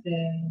gonna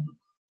say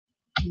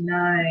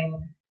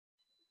 9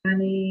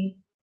 funny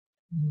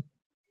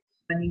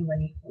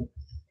money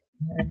quotes.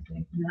 I'm gonna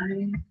say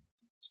 9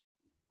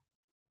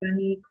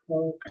 funny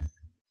quotes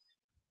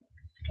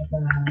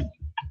about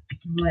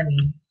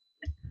money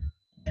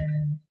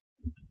and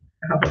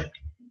how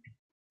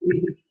we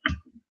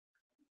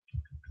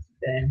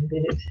spend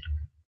it.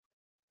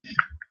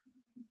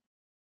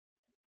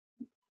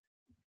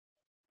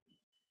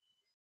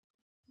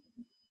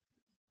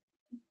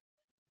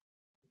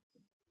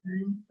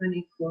 9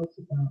 funny quotes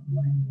about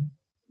money.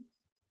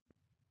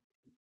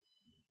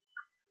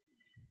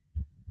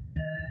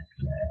 That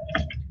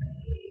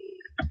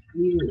make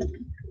you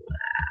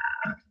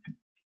laugh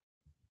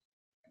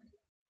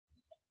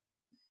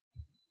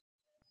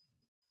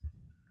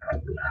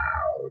out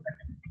loud.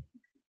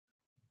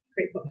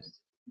 Great post.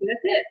 That's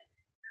it.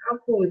 How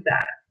cool is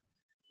that?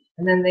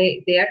 And then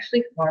they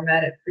actually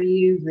format it for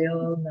you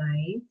real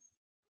nice.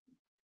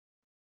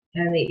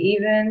 And they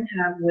even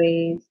have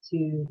ways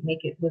to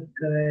make it look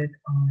good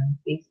on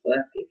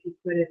Facebook. If you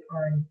put it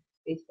on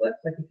Facebook,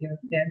 like if you have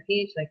a fan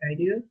page like I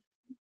do,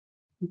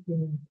 you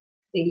can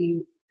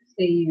say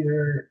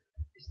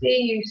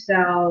you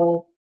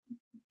sell,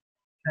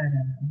 I don't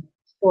know,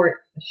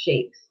 sport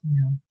shakes,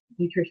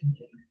 nutrition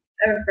shakes.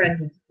 I have a friend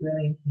who's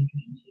really into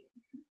nutrition shakes.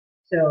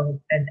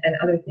 So and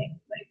other things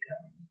like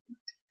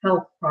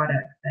health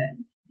products that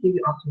give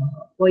you optimal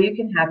health. Well, you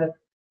can have a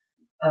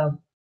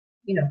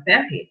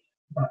fan page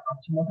about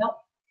optimal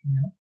health,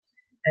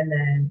 and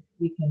then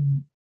you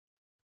can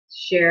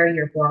share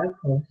your blog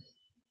posts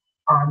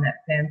on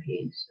that fan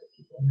page so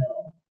people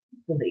know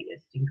the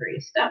latest and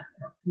greatest stuff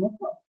on optimal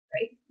health,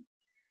 right?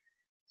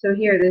 So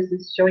here, this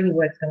is showing you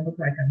what it's going to look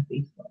like on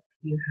Facebook.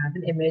 You have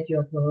an image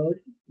you upload.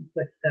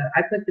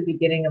 I put the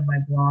beginning of my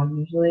blog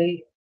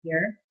usually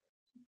here,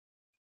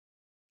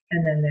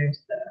 and then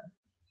there's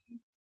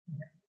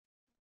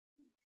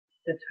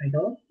the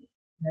title.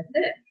 That's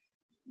it.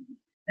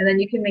 And then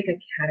you can make a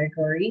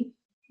category,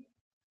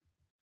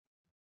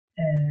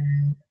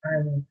 and I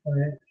will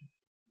put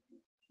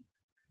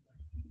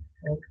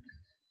books.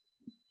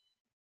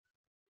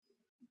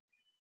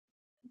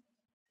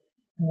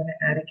 I'm going to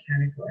add a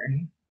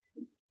category.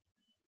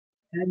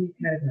 Add new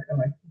category. Oh,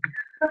 I see.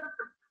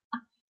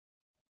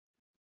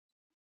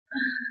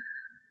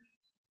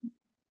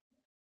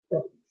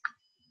 Books.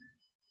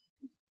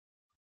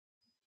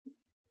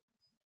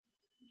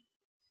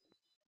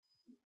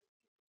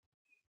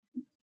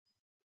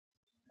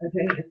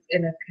 Okay, it's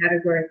in a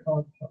category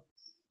called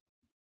books.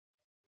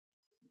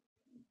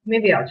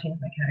 Maybe I'll change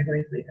my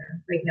categories later.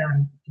 Right now,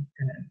 I'm just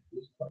going to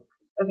use books.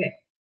 Okay.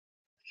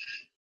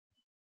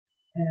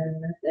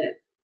 And that's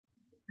it.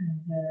 And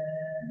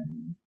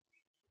then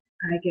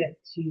I get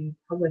to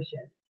publish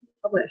it.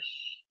 Publish.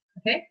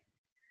 Okay.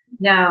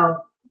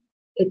 Now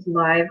it's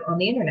live on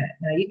the internet.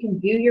 Now you can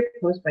view your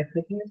post by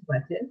clicking this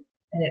button,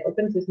 and it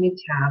opens this new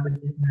tab,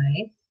 which is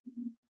nice.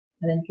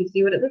 And then you can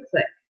see what it looks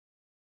like.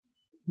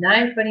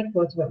 9 funny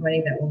quotes about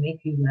money that will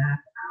make you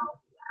laugh out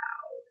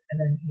loud. And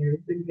then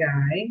here's the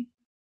guy.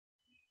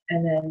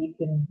 And then you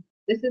can,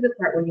 this is the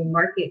part where you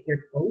market your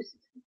post.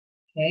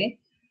 Okay.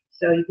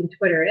 So you can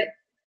Twitter it,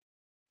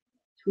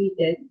 tweet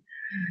it.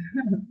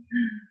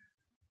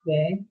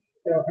 Okay.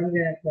 So I'm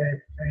going to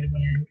put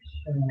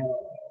financial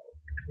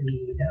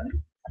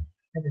freedom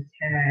as a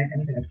tag.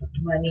 I'm going to put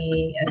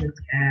money as a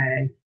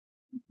tag.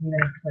 I'm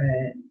going to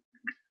put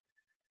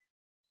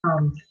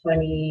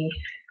funny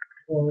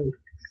quotes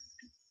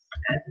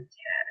as a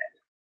tag,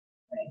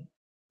 right?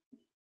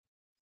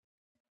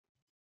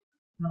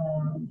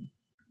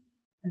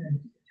 And then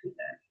tweet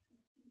that.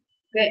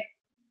 Okay.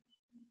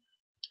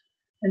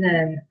 And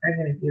then I'm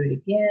going to do it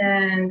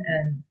again.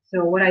 And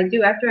so what I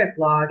do after I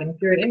blog, and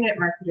if you're an internet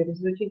marketer, this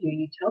is what you do.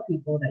 You tell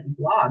people that you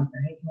blog,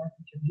 right? You want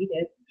them to read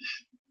it.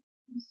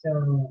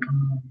 So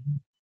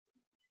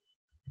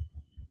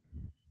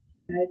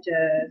I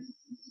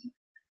just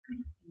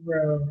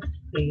wrote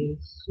a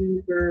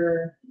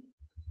super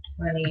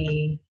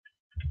funny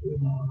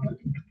blog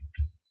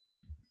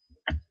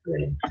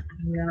with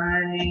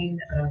 9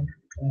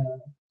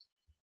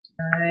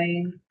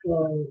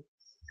 quotes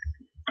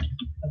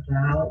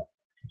about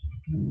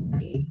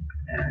money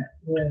that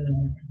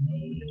will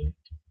make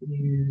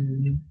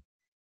you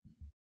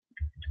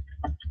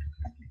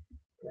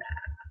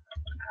laugh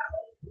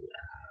out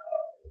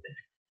loud.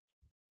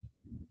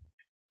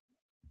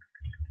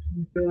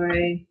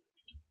 Enjoy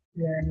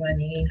your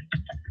money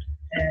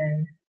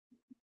and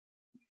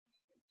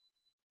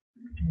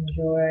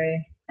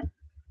enjoy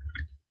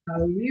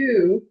how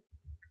you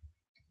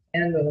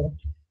handle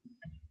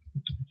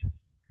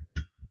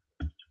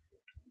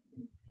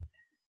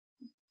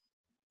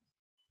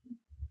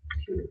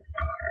to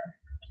our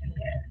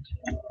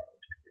financial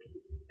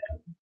freedom.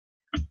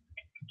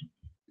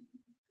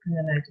 And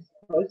then I just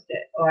post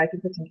it. Oh, I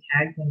can put some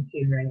tags in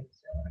too, right?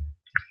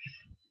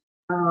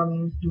 So,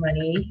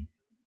 money.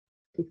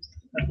 Oops,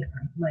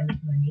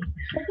 money.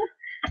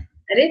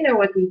 I didn't know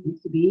what these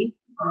used to be.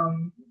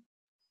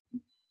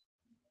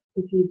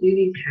 If you do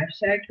these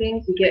hashtag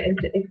things, you get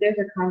into, if there's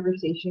a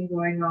conversation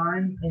going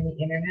on in the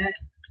internet,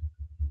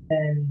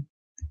 then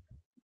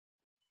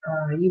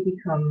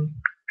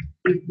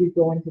you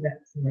go into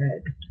that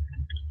thread.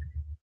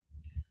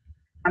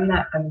 I'm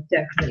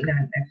definitely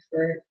not an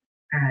expert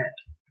at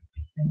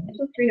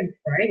Financial Freedom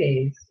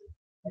Fridays.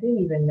 I didn't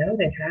even know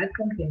they had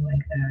something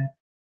like that.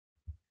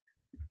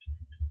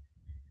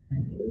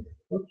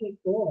 Okay,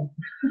 cool.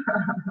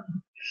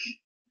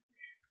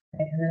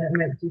 Okay, and then I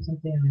might do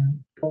something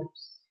on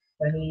quotes,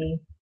 funny.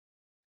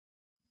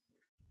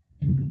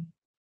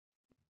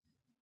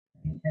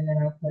 and then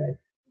I'll put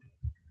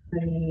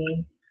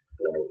honey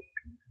quotes.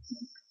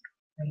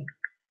 Right.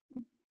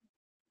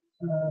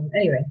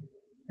 Anyway,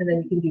 and then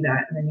you can do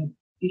that, and then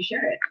you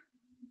share it.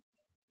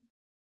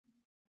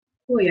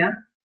 Cool, yeah.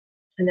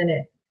 And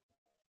then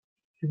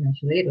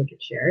eventually it'll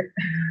get shared.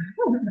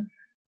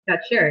 Got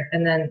shared,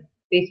 and then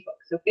Facebook.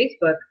 So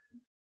Facebook,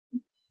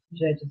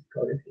 should I just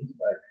go to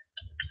Facebook?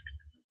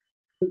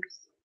 Oops.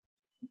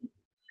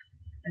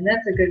 And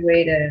that's a good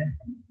way to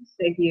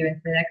segue you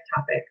into the next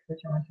topic, which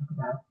I want to talk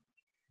about.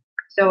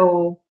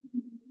 So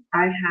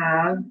I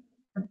have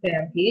a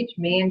fan page,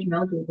 May and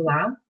Jamel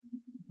Dugalau,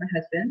 my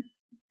husband.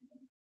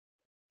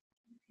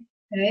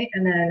 Okay,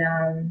 and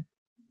then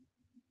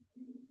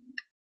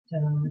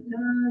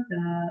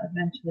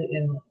eventually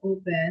it'll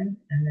open,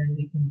 and then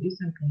we can do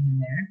something in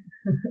there.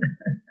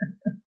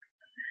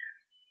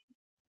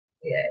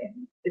 Yay,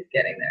 it's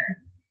getting there.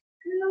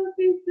 Go,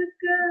 Facebook,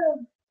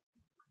 go.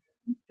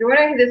 If you're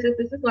wondering who this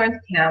is Lawrence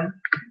Tam.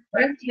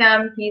 Lawrence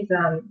Tam, he's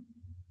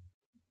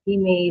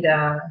made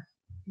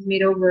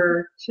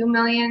over 2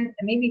 million,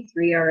 and maybe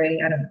 3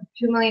 already, I don't know,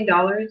 $2 million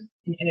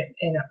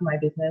in my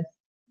business.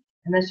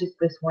 And that's just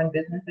this one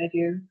business I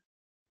do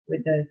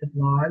with the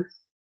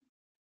blogs.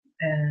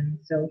 And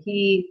so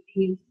he's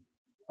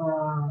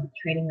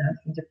training us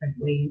in different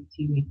ways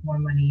to make more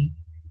money.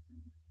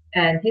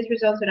 And his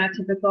results are not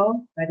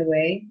typical, by the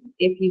way.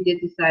 If you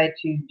did decide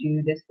to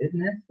do this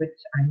business, which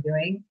I'm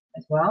doing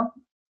as well,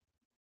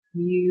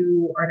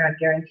 you are not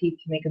guaranteed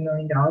to make $1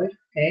 million,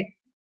 okay?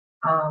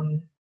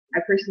 I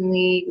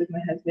personally, with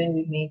my husband,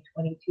 we've made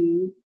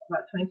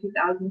about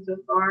 22,000 so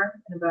far,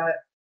 in about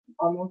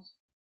almost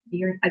a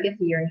year, I guess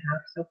a year and a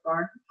half so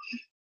far.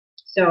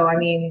 So, I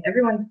mean,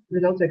 everyone's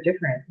results are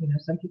different. You know,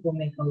 some people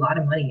make a lot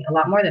of money, a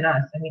lot more than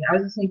us. I mean, I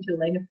was listening to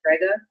Elena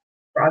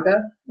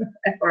Fraga,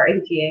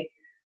 F-R-A-G-A,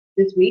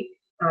 this week,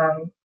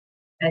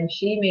 and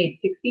she made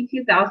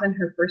 62,000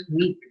 her first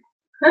week.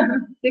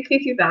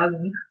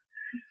 62,000,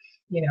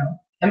 you know.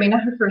 I mean,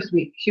 not her first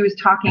week. She was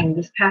talking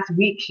this past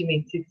week, she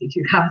made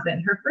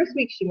 62,000. Her first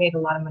week, she made a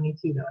lot of money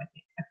too, though, I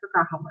think. I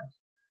forgot how much.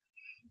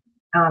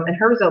 And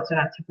her results are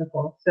not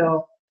typical.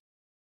 So,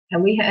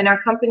 and in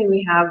our company,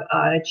 we have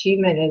an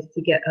achievement is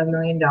to get $1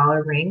 million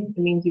ring. It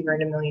means you've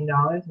earned $1 million.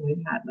 And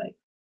we've had, like,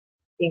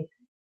 I think,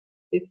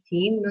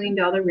 $15 million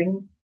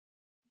ring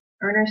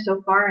earners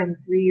so far in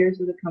 3 years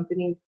of the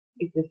company's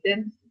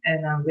existence.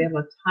 And we have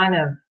a ton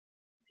of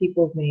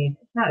people made,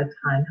 not a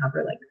ton,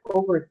 however, like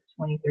over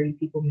 20, 30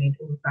 people made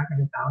over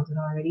 500,000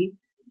 already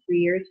in 3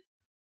 years.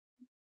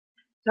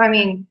 So, I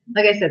mean,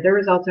 like I said, their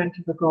results aren't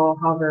typical.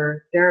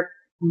 However, there are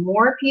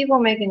more people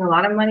making a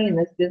lot of money in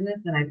this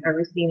business than I've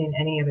ever seen in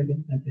any other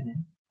business I've been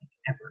in, like,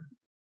 ever.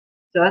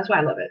 So that's why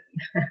I love it.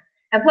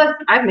 And plus,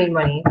 I've made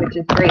money, which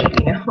is great,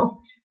 you know.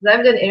 Because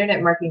I've done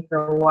internet marketing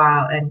for a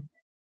while, and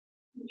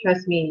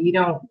trust me, you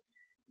know,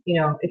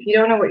 if you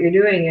don't know what you're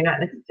doing, you're not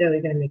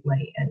necessarily going to make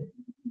money. And,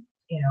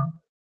 you know,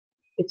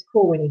 it's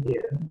cool when you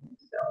do.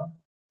 So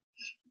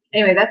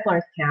anyway, that's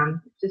Lawrence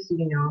Tam, just so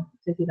you know,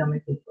 since he's on my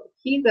Facebook.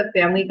 He's a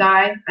family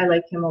guy. I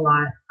like him a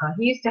lot.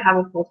 He used to have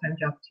a full-time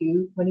job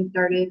too when he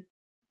started,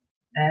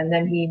 and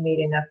then he made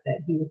enough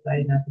that he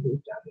decided not to do his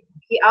job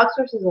anymore. He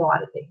outsources a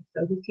lot of things,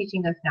 so he's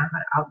teaching us now how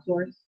to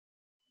outsource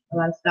a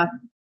lot of stuff.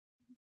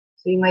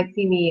 So you might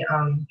see me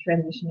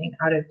transitioning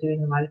out of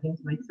doing a lot of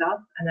things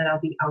myself, and then I'll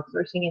be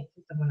outsourcing it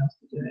to someone else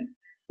to do it.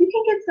 You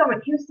can get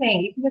someone, he was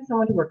saying, you can get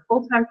someone to work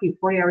full-time for you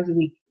 40 hours a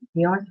week.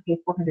 You only have to pay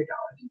 $400.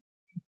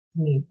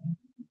 Amazing.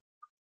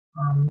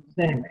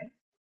 So anyway,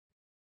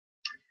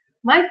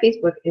 my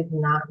Facebook is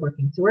not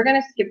working. So we're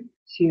going to skip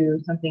to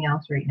something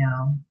else right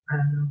now.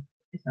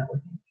 It's not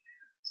working.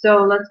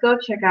 So let's go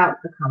check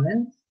out the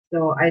comments.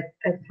 So I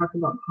talked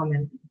about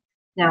comments.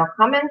 Now,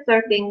 comments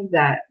are things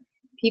that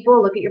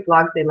people look at your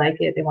blog, they like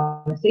it, they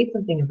want to say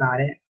something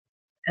about it,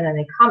 and then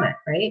they comment,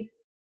 right?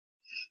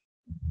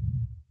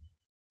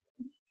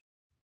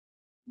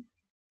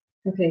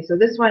 Okay, so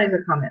this one is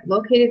a comment.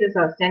 Located this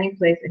outstanding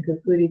place and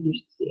concluded you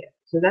should see it.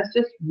 So that's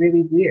just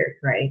really weird,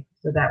 right?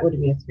 So that would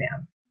be a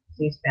spam.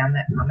 So you spam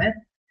that comment.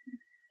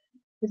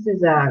 This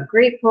is a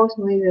great post,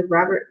 Melissa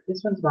Robert.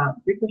 This one's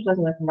about 3 push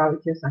lesson from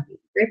Robert Kiyosaki.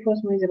 Great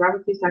post, Melissa.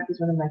 Robert Kiyosaki is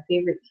one of my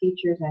favorite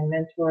teachers and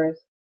mentors.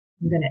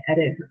 I'm going to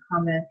edit her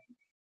comment.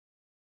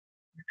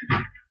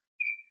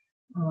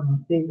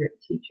 Favorite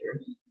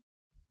teachers.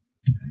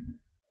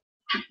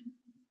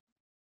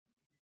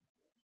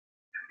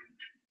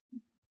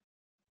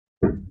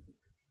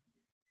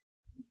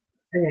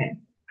 Okay.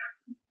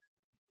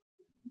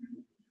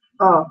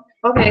 Oh,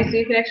 okay, so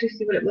you can actually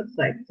see what it looks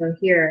like. So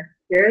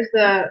here's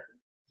the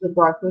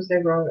blog post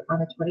I wrote on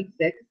the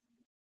 26th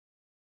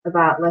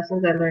about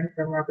lessons I learned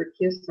from Robert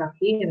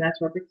Kiyosaki, and that's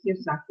Robert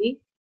Kiyosaki.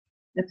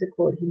 That's a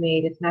quote he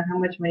made. It's not how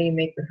much money you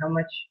make, but how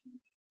much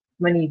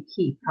money you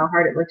keep, how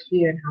hard it works for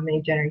you, and how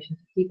many generations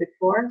you keep it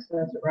for. So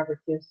that's what Robert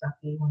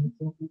Kiyosaki, one of the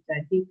things he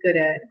said. He's good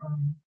at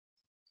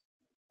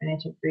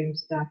financial freedom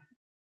stuff.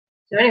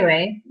 So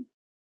anyway,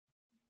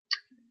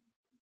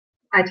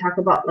 I talk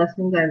about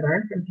lessons I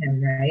learned from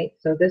him, right?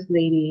 So this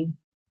lady,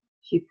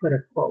 she put a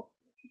quote,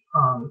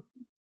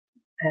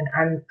 and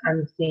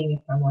I'm seeing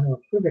if I want to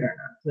approve it or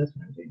not. So that's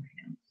what I'm doing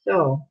right now.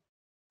 So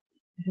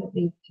I don't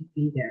need to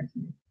be there.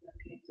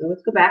 Okay, so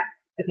let's go back.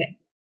 Okay,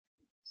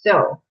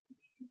 so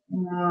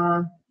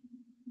I'm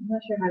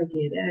not sure how to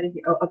get it out of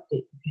here. Oh,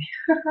 update. Okay,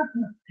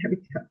 there we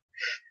go.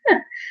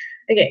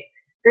 Okay,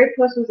 Greg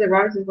Post was that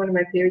Roberts is one of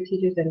my favorite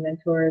teachers and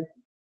mentors.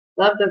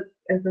 Love the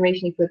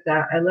information he puts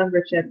out. I love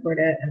Rich Dad Poor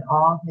Dad and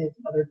all his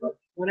other books.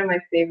 One of my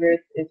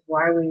favorites is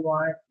Why We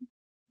Want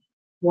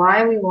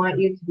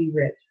You to Be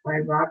Rich by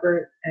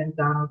Robert and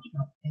Donald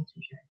Trump.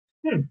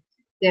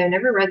 Yeah, I've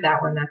never read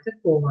that one. That's a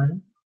cool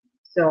one.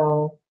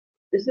 So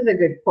this is a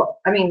good quote.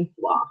 I mean,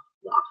 blah.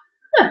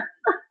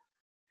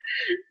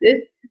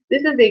 this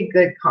this is a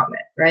good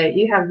comment, right?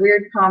 You have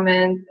weird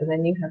comments and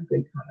then you have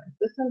good comments.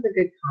 This one's a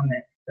good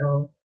comment.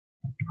 So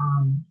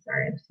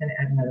sorry, I'm just gonna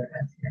add another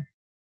S here.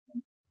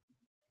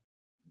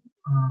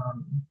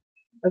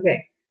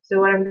 Okay, so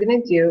what I'm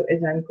gonna do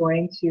is I'm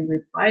going to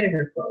reply to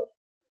her quote.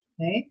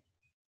 Okay,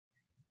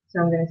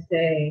 so I'm gonna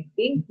say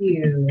thank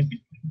you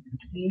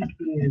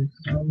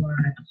so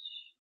much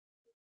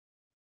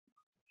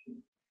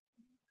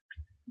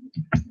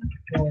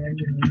for your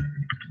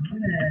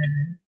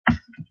comment,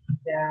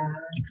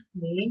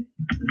 Daphne.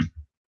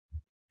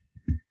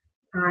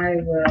 I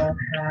will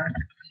have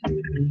to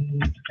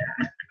read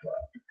that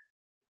book.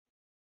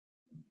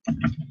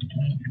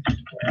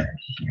 Thanks for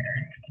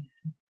sharing.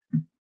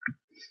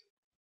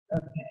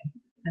 Okay,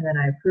 and then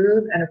I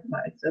approve and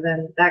apply. So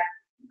then that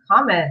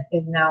comment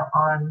is now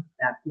on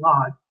that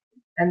blog.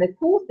 And the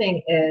cool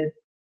thing is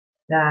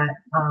that,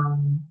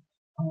 oh,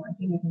 I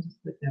think you can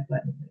just click that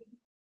button.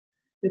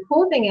 The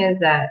cool thing is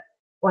that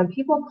when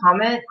people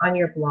comment on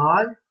your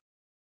blog,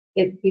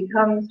 it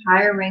becomes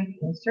higher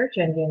ranked in search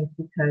engines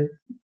because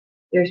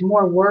there's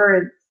more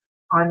words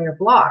on your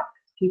blog.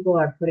 People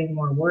are putting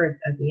more words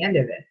at the end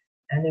of it,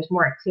 and there's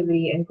more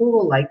activity, and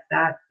Google likes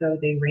that, so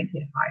they rank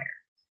it higher.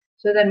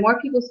 So then more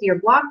people see your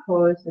blog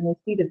post and they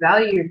see the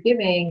value you're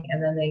giving,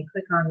 and then they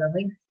click on the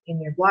links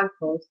in your blog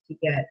post to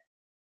get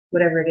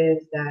whatever it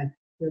is that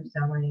you're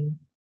selling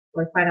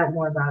or find out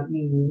more about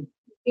you,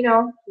 you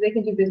know, so they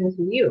can do business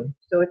with you.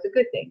 So it's a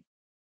good thing.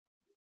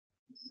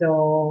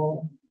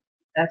 So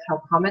that's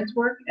how comments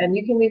work. And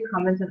you can leave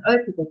comments on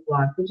other people's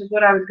blogs, which is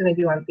what I was going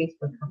to do on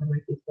Facebook. On my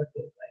Facebook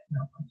is like,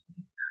 no.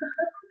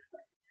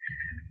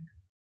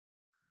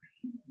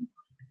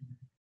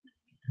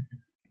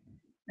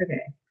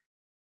 Okay.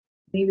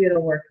 Maybe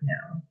it'll work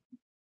now.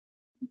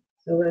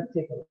 So let's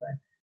take a look.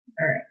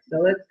 All right. So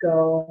let's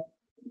go.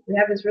 We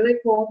have this really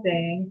cool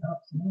thing. Oh,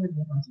 someone was in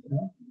the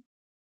hospital.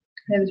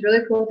 We have this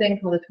really cool thing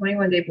called the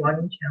 21-day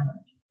blogging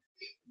challenge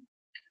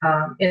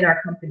in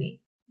our company.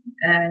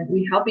 And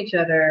we help each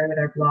other with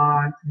our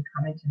blogs and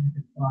commenting on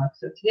the blog.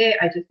 So today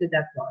I just did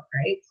that blog,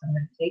 right? So I'm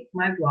going to take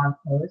my blog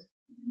post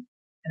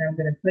and I'm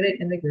going to put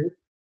it in the group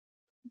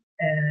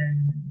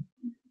and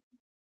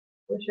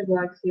push your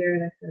blogs here.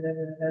 And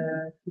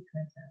yeah,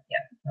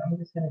 so I'm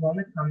just going to go in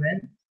the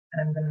comments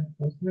and I'm going to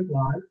post my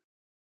blog,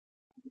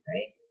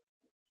 right?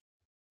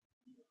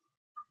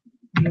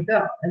 There you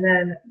go. And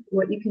then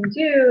what you can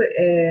do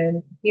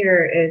in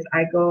here is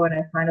I go and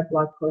I find a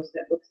blog post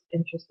that looks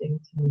interesting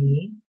to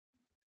me.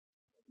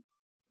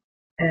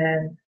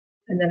 And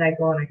then I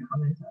go and I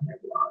comment on their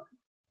blog,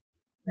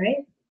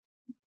 right?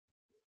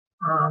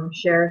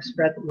 Share,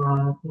 spread the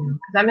love, you know,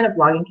 because I'm in a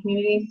blogging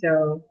community,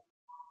 so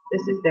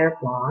this is their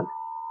blog,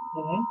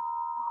 okay?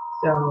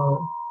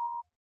 So,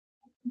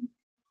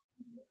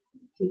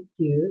 too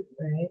cute,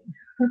 right?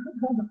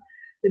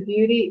 the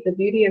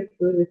beauty of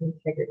food with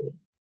integrity.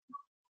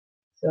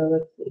 So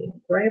let's see.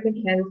 Growing up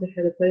in Kansas, I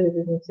had the pleasure of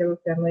visiting several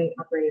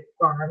family-operated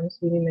farms.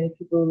 We knew many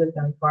people who lived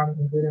on farms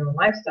and grew their own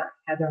livestock,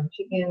 had their own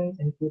chickens,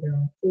 and grew their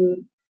own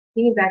food.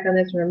 Thinking back on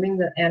this, remembering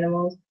the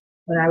animals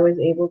when I was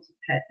able to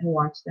pet and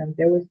watch them,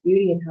 there was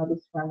beauty in how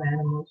these farm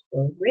animals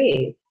were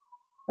raised.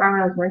 Farm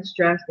animals weren't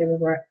stressed; they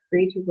were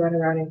free to run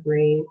around and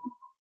graze.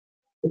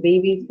 The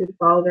babies could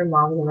follow their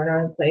moms and run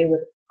around and play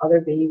with other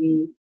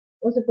babies.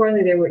 Most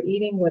importantly, they were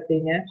eating what they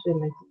naturally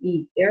meant to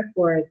eat.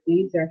 Therefore,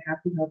 these are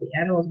happy, healthy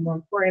animals. More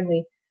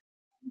importantly,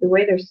 the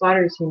way they're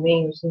slaughtered is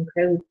humane, which is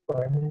incredibly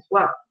important as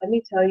well. Let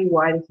me tell you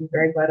why this is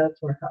very vital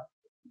to our health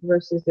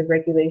versus the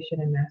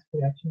regulation and mass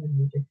production of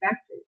major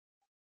factories.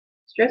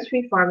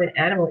 Stress-free farm and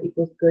animal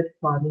equals good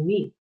quality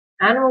meat.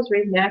 Animals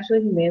raised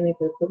naturally, humanely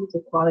for the purpose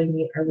of quality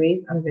meat are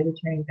raised on a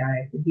vegetarian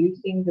diet,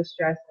 reducing the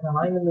stress and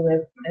allowing them to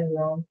live and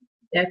roam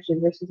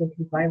naturally versus in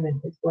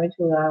confinement is going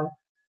to allow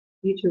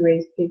you to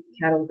raise pigs,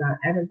 cattle without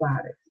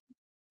antibiotics.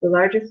 The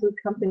largest food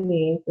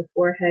companies, the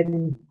four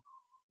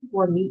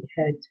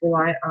meatheads,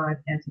 rely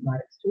on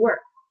antibiotics to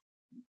work.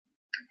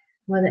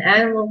 When the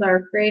animals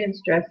are afraid and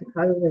stressed, it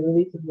causes a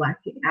release of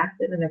lactic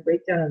acid and a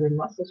breakdown of their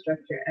muscle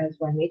structure, as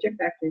why major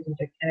factories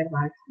inject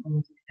antibiotics in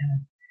almost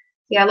animals.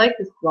 See, I like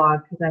this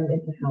blog because I'm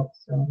into health,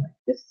 so I'm like,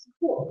 this is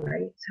cool,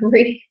 right? So I'm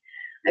reading,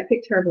 I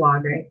picked her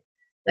blog, right?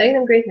 Letting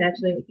them graze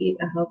naturally and eat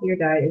a healthier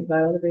diet is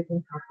vital to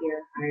raising healthier,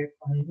 higher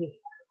quality meat.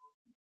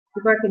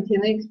 People are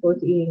continually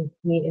exposed to eating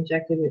meat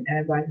injected with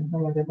antibiotics and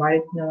hormones. Their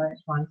bodies no longer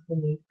respond to the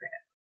need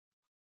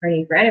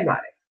for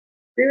antibiotics.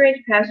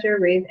 Free-range pasture,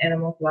 raised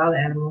animals, wild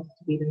animals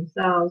to be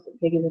themselves. A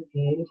pig is a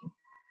pig.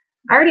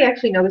 I already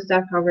actually know the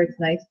stuff, however, it's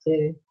nice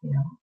to,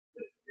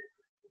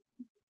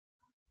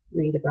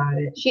 read about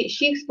it.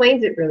 She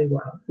explains it really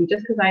well. See,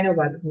 just because I know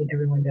about it doesn't mean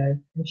everyone does.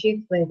 And she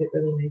explains it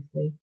really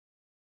nicely.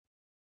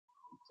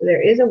 So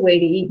there is a way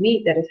to eat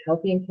meat that is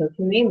healthy and killed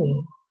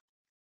humanely.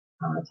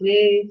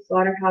 Today,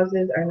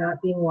 slaughterhouses are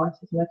not being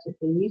watched as much as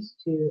they used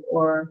to,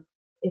 or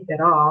if at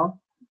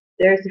all.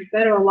 There's a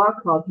federal law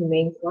called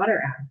Humane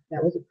Slaughter Act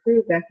that was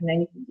approved back in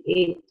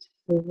 1958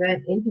 to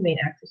prevent inhumane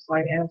acts of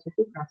slaughtering animals for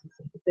food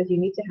processing. It says you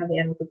need to have the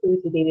animal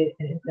completely sedated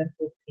and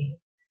insensible to pain.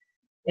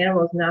 The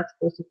animal is not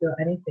supposed to feel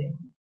anything.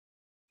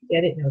 See,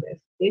 I didn't know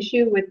this. The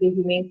issue with the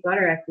Humane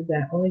Slaughter Act is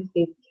that it only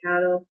states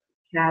cattle,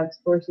 calves,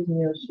 horses,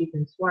 mules, sheep,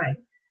 and swine.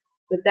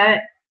 But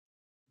then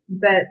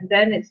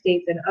it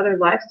states in other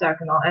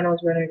livestock and all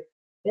animals rendered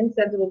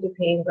insensible to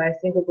pain by a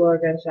single blow or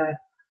gunshot.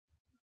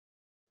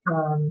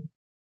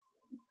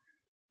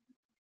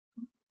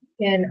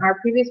 In our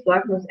previous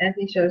blog post,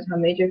 Anthony shows how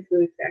major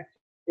food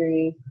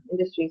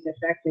industries and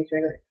factories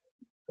regulate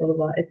blah, blah,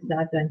 blah. It's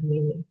not done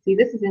humanely. See,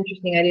 this is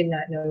interesting. I did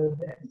not know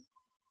this.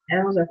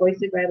 Animals are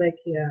hoisted by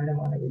IKEA. I don't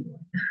want to read more.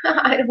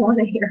 I don't want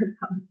to hear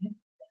about it.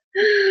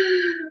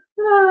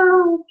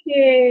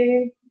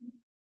 Okay.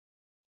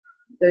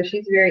 So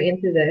she's very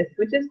into this,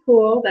 which is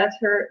cool. This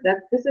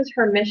is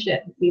her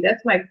mission. See,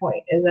 that's my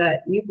point, is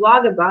that you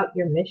blog about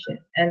your mission.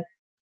 And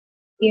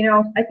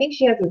I think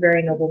she has a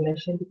very noble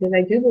mission, because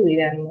I do believe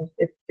animals,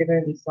 if they're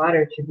going to be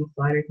slaughtered, should be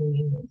slaughtered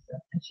humanely. So,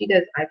 and she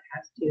does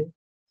iPass too,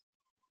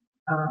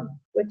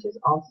 which is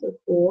also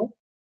cool.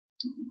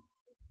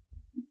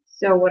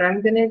 So what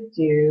I'm going to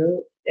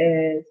do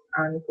is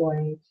I'm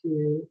going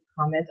to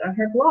comment on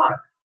her blog,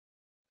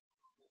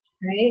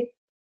 right?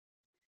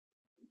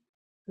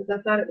 Because I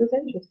thought it was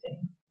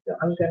interesting. So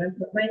I'm going to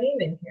put my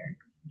name in here.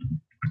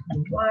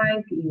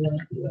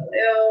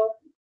 MYPULPUL.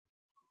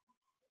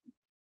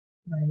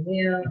 My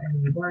mail,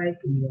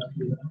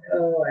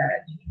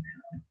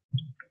 MYPULPUL@gmail.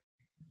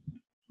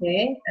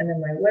 Okay, and then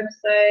my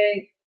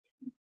website.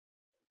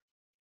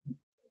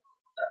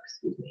 Oh,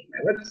 excuse me,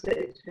 my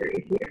website is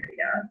right here.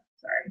 Yeah,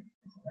 sorry,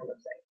 this is my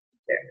website.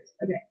 There it is.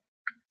 Okay,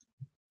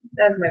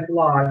 that's my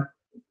blog.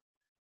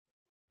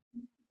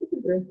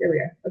 There we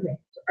are. Okay,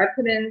 so I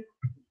put in.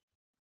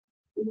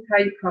 This is how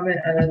you comment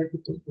on other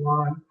people's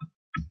blogs.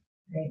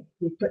 Right?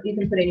 You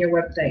can put in your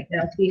website.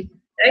 Now, see,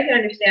 I can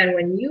understand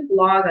when you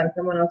blog on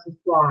someone else's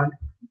blog,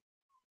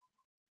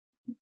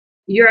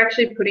 you're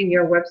actually putting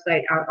your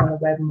website out on the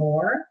web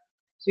more.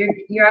 So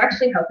you're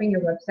actually helping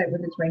your website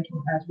with its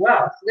ranking as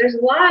well. So there's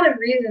a lot of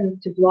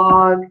reasons to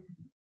blog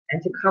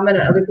and to comment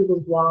on other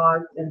people's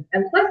blogs. And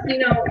plus,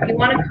 you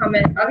want to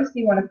comment.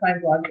 Obviously, you want to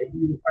find blogs that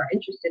you are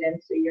interested in,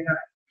 so you're not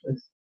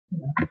just,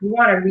 you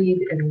want to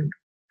read and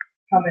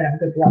comment on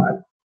good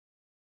blogs.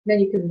 Then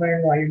you can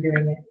learn while you're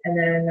doing it. And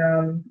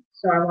then,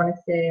 so I want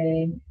to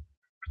say,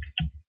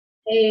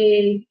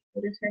 hey,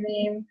 what is her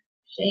name?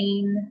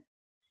 Shane.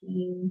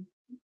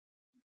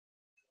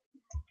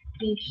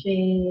 Hey,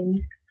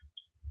 Shane.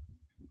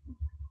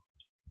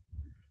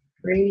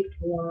 Great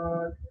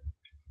blog.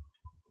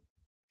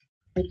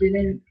 I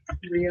didn't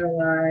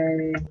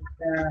realize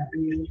that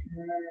we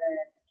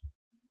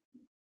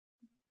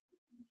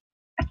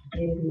had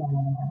a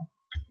law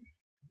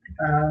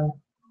about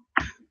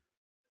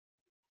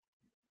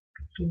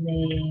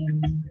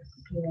humane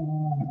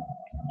slaughter.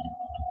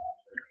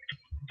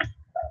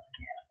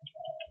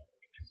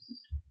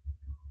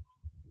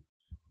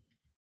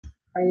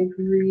 I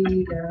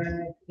agree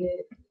that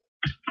it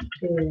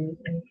is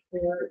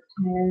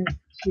important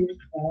to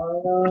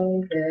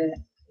follow this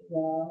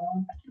law,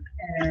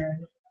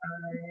 and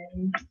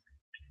I'm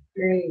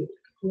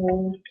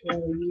grateful for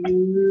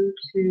you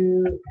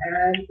to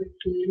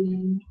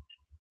advocating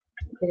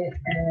it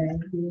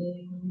and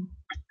being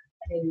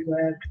a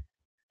web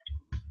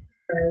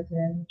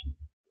presence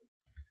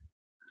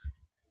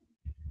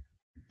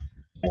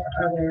for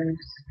others.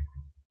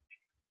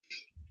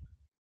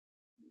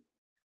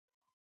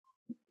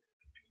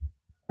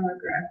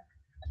 Paragraph.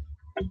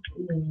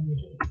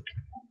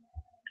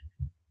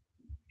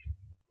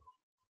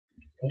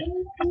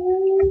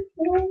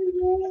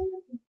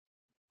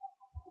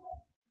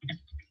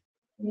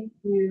 Thank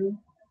you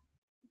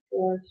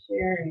for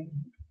sharing.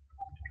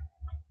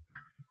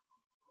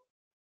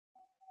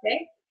 Okay,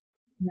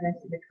 and then I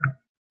see the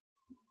comment.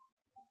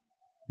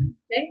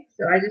 Okay,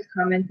 so I just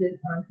commented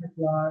on her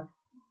blog,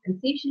 and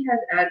see, she has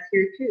ads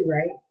here too,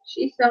 right?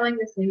 She's selling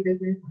the same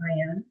business I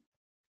am.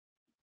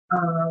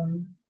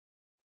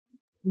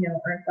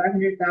 Earn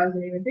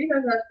 500,000, even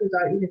 3,000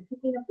 without even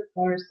picking up the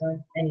phone or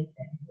selling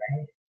anything,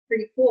 right?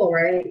 Pretty cool,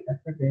 right?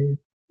 That's what it is.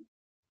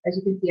 As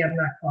you can see, I'm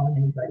not calling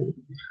anybody.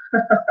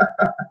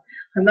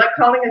 I'm not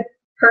calling a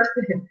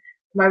person.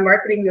 My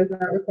marketing does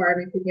not require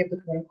me picking up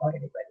the phone and calling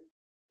anybody.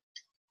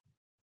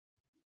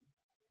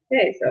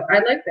 Okay, so I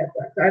like that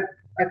blog. So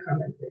I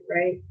commented,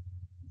 right?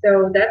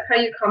 So that's how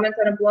you comment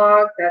on a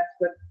blog. That's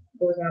what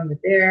goes on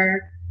with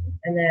there.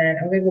 And then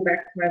I'm going to go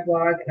back to my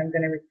blog and I'm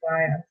going to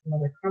reply on some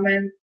other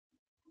comments.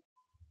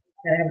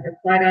 that I haven't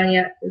replied on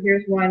yet. So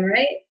here's one,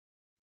 right?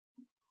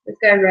 This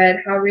guy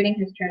read, how reading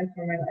has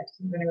transformed my life.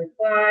 So I'm going to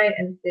reply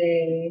and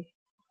say,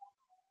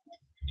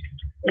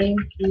 thank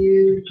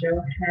you,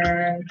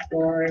 Johan,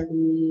 for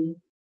the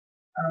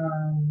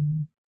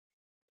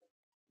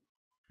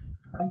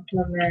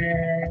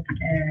compliment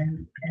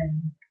and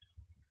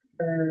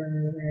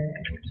encouragement.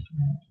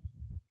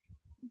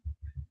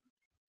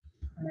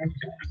 I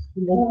just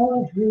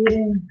love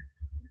reading.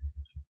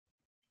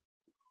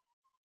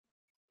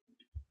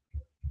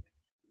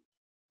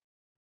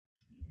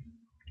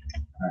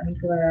 I'm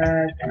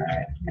glad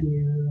that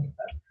you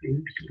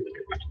appreciate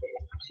it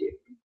too.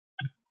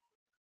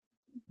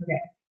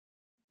 Okay.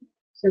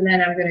 So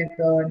then I'm going to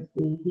go and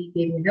see. He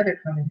gave me another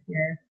comment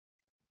here.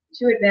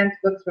 2 advanced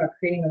books about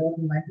creating a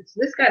wealthy mindset. So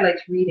this guy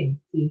likes reading.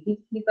 See,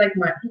 he's like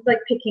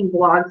picking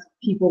blogs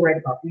people write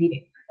about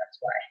reading. That's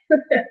why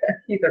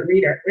he's a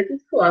reader, which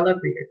is cool. I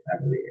love readers.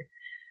 I'm a reader.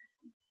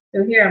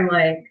 So here I'm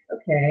like,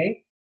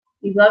 okay.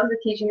 He loves the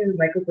teachings of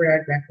Michael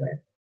Bernard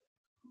Beckwith.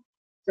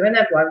 So in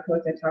that blog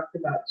post, I talked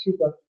about 2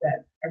 books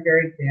that are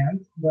very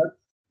advanced books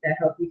that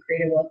help you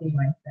create a wealthy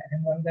mindset,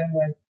 and one of them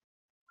was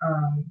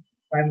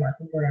by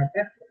Michael Bernard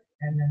Beckwith,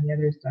 and then the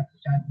other is Dr.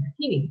 John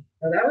Martini.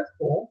 So that was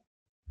cool.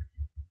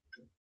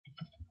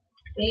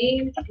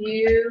 Thank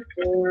you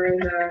for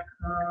the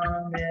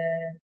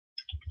comment,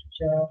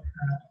 Johan.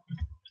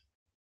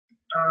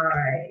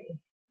 I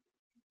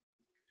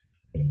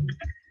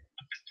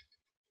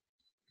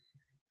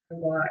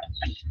watch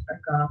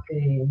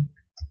Agape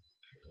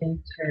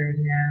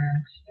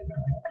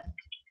International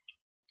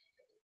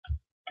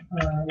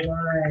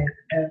live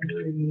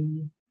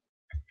every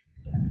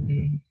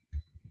day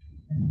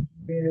and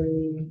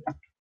really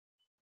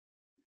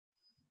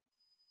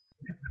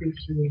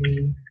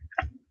appreciate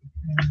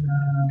and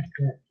love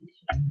that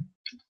teaching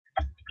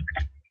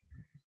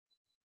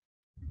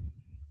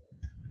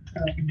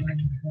of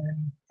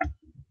mindfulness.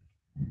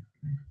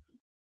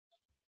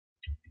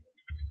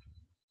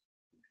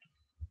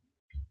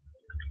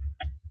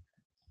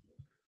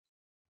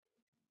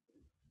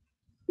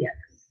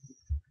 Yes,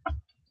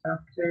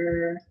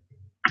 Dr.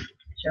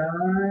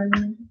 John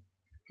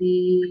D.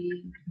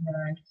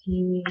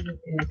 Martini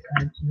is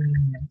a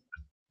genius.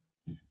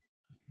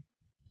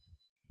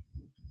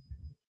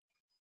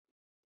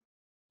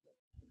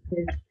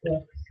 His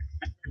books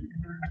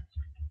are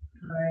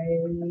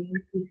highly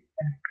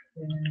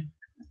effective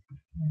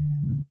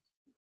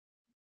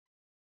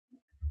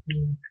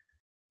and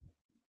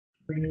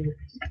great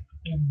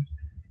in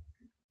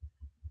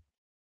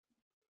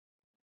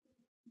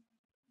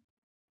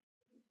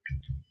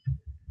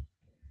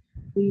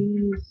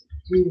please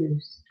do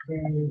stay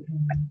in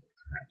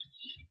touch.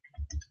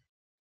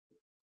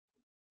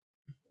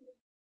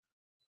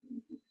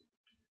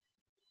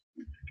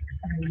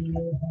 Are you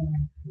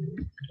on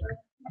Facebook?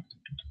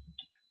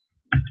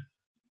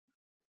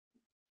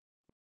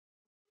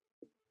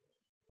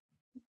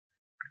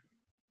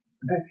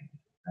 Okay,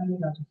 I think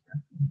I'll just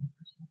ask him a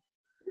question.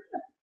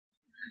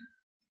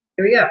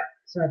 Here we go.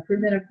 So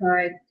improvement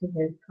applied to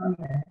his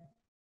comment.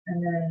 And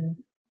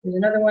then there's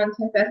another one,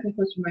 10 fast and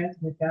close reminders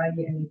of the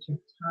value and nature of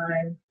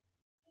time.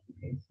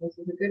 Okay, so this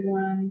is a good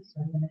one. So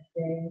I'm going to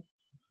say,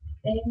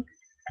 thanks,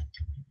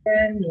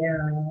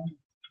 Danielle.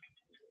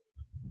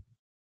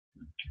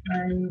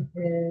 Time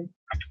is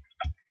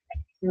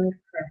so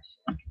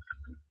precious.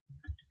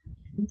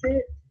 Is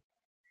it?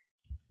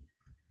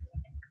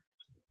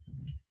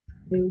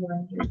 They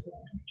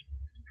wonderful.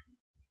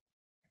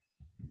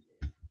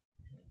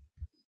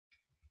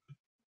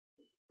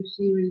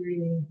 She was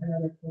reading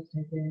another post I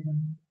did.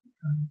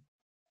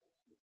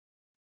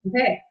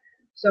 Okay,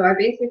 so I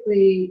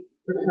basically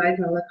replied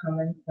to all the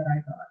comments that I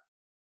got.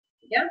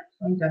 Yeah,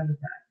 so I'm done with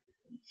that.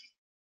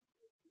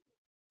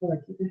 Oh, I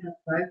think I have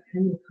 5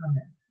 pending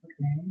comments.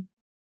 Okay.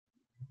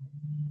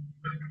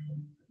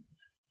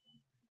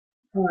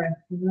 Oh, I have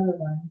another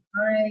one.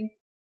 Hi,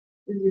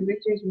 this is your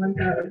victories. One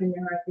thought open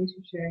your heart. Thanks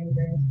for sharing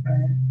during this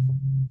time.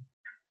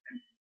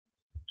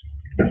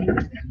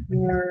 Thanks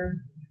for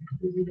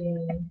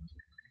visiting.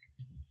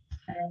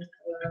 And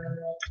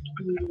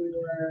you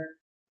were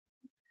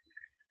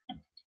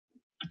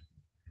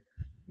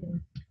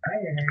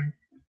inspired.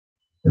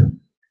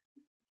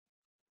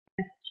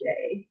 FJ.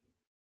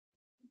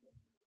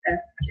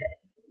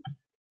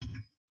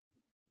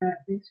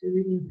 Thanks for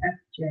reading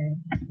FJ.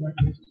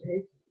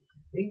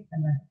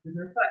 And that's the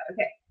reply.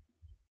 Okay.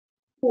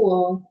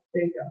 Cool.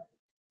 There you go.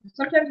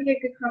 Sometimes you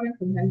get good comments,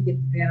 sometimes you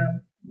get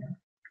spam. Yeah.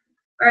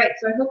 All right,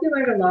 so I hope you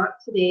learned a lot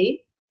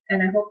today,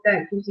 and I hope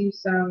that gives you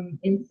some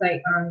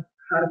insight on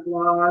how to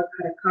blog,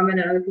 how to comment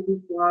on other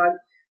people's blogs,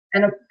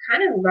 and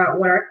kind of about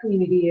what our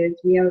community is.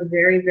 We have a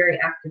very, very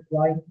active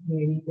blogging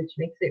community, which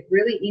makes it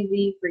really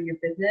easy for your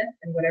business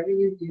and whatever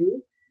you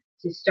do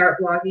to start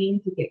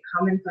blogging, to get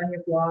comments on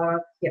your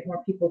blog, get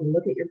more people to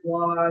look at your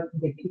blog,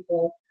 and get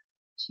people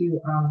to,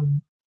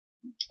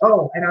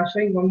 oh, and I'll show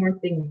you one more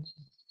thing, which is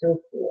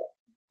so cool.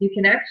 You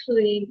can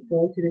actually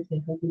go to this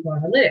thing called Google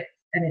Analytics,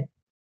 and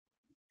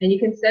you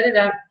can set it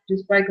up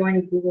just by going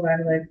to Google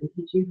Analytics. They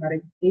teach you how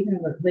to, they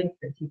have a link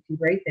that teaches you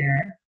right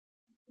there.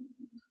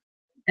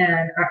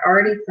 And I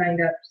already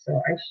signed up,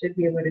 so I should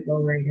be able to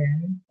go right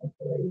in,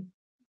 hopefully.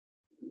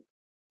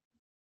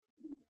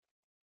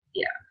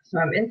 Yeah, so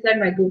I'm inside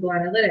my Google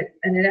Analytics,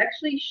 and it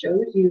actually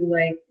shows you,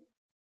 like,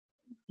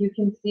 you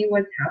can see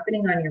what's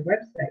happening on your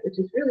website, which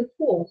is really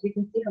cool. So you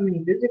can see how many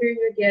visitors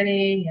you're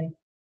getting, and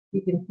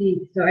you can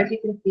see, so as you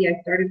can see, I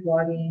started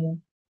blogging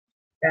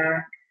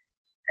back,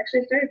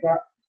 actually I started blog,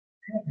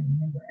 I don't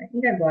remember, I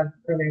think I blogged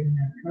earlier than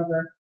that,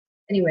 however,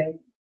 anyway,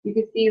 you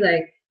can see,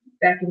 like,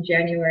 back in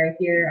January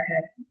here, I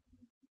had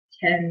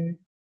 10,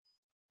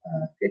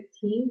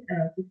 15,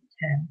 this is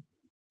 10,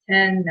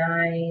 10,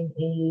 9,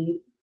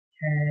 8,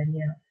 10,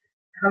 you know,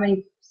 how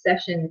many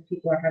sessions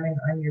people are having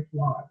on your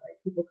blog,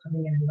 like people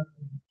coming in and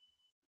looking.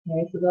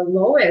 Okay, so the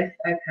lowest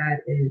I've had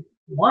is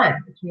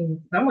 1, which means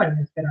someone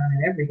has been on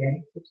it every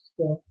day, which is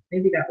cool.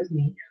 Maybe that was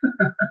me.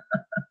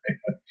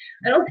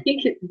 I don't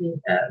think it's me.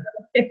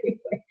 Anyway,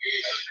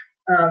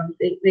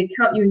 they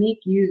count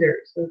unique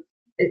users, so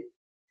it,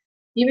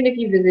 even if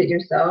you visit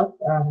yourself,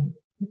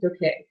 it's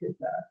okay because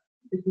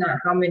it's not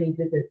how many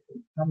visits,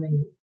 it's how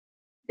many.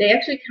 They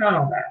actually count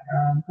all that.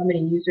 How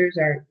many users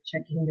are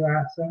checking you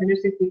out? So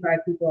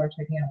 165 people are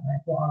checking out my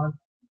blog.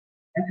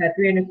 I've had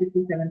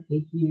 367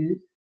 page views.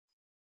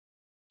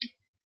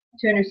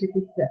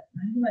 267.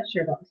 I'm not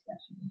sure about the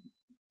sessions.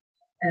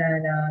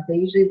 And they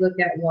usually look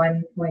at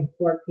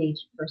 1.4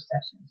 page per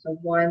session, so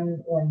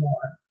 1 or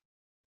more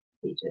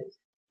pages.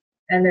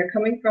 And they're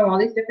coming from all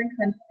these different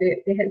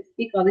countries. They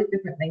speak all these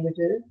different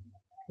languages.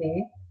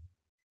 Okay.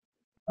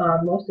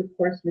 Most, of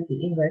course, would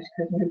be English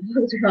because my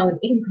blogs are all in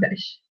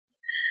English.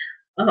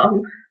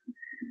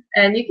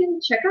 And you can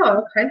check out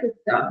all kinds of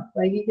stuff.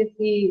 Like you can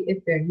see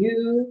if they're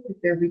new, if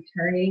they're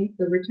returning.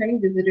 So returning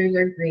visitors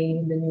are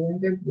green, the new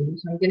ones are blue.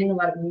 So I'm getting a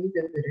lot of new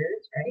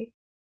visitors, right?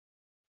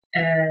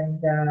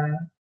 And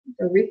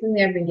so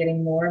recently I've been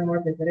getting more and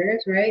more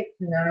visitors, right?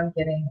 So now I'm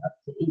getting up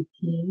to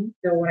 18.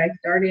 So when I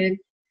started,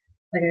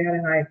 like I got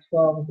a high of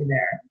 12 over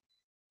there.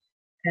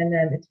 And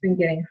then it's been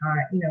getting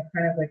high, you know,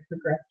 kind of like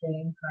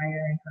progressing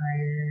higher and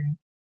higher.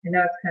 And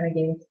now it's kind of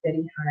getting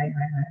steady high.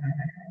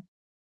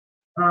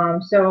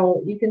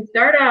 So you can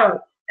start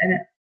out, and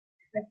if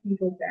I can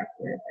go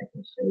backwards, I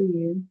can show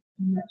you.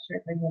 I'm not sure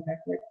if I can go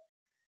backwards.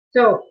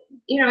 So,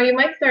 you know, you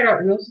might start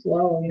out real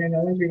slow, you know,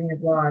 no one's reading your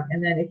blog.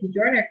 And then if you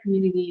join our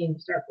community and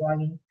you start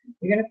blogging,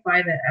 you're going to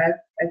find that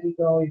as you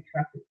go, your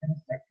traffic's going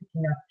to start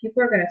picking up.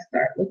 People are going to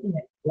start looking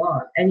at your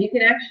blog. And you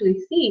can actually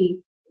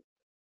see,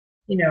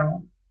 you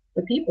know,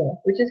 the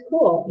people, which is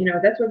cool. You know,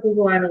 that's what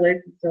Google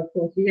Analytics is so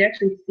cool. So you can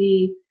actually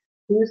see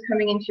who's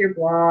coming into your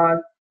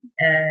blog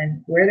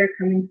and where they're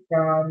coming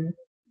from.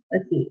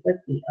 Let's see.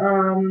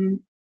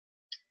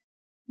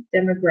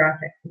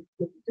 Demographics.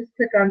 Let's just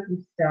click on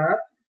some stuff.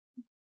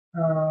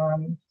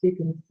 So you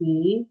can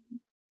see.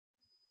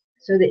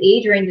 So the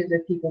age ranges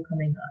of people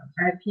coming on.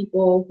 I have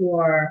people who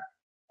are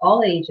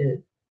all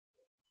ages.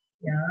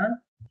 Yeah.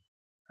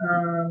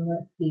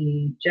 Let's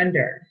see.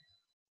 Gender.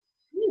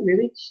 Do you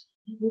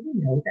really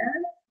know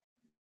that?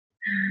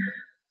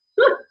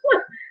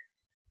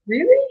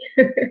 Really?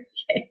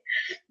 Okay.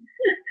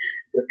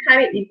 It's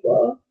kind of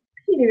equal.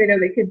 I didn't even know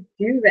they could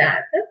do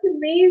that. That's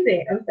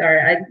amazing. I'm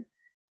sorry. I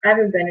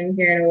haven't been in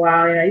here in a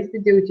while. You know, I used to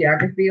do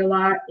geography a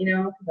lot, you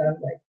know, because I was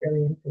like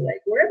really into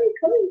like, where are they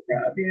coming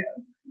from? You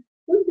know,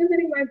 who's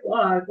visiting my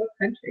blog? What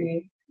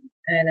country?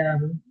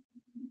 And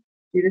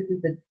see, this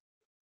is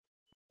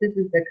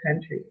the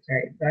countries,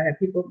 right? So I have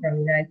people from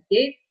the United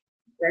States,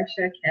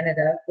 Russia,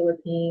 Canada,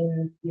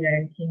 Philippines,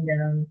 United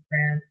Kingdom,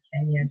 France,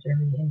 Kenya,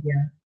 Germany,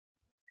 India,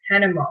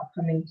 Panama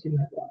coming to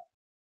my blog.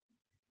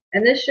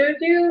 And this shows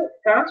you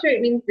bounce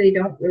rate means they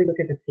don't really look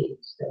at the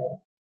page.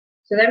 So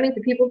that means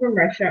the people from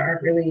Russia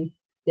aren't really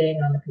staying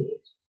on the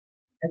page.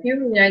 The people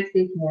from the United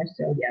States more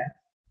so, yes.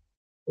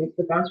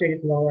 The bounce rate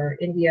is lower.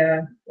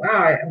 India,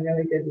 wow, I'm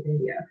really good with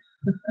India.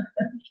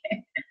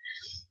 Okay.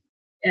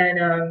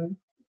 And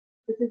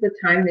this is the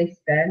time they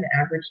spend,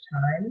 average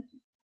time.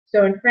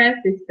 So in France,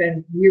 they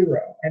spend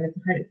 0, and it's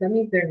 100. So that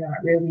means they're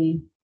not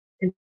really,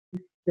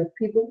 the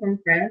people from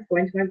France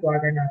going to my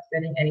blog are not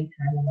spending any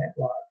time on my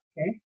blog,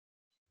 okay?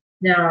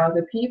 Now,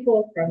 the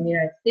people from the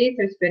United States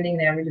are spending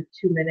an average of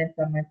 2 minutes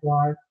on my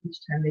blog each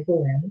time they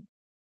go in.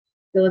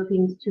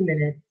 Philippines, 2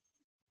 minutes.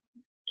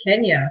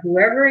 Kenya,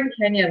 whoever in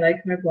Kenya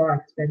likes my blog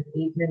spends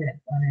 8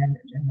 minutes on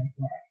average on my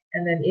blog.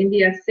 And then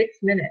India,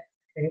 6 minutes.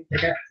 Okay, so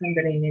that's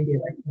somebody in India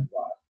likes my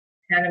blog.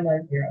 Panama,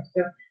 0.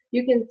 So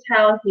you can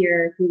tell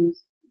here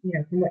who's, you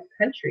know, from what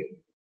country.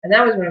 And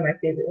that was one of my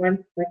favorite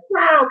ones. Like,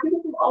 wow,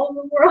 people from all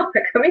over the world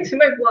are coming to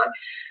my blog.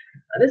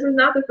 This is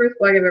not the first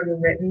blog I've ever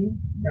written.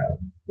 No,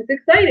 it's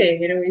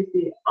exciting, you know, when you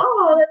see,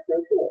 oh, that's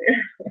so cool.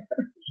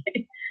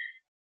 Okay.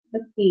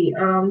 Let's see.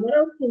 What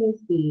else can you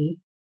see?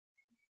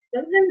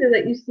 Sometimes they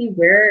let you see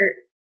where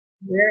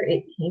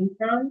it came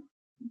from.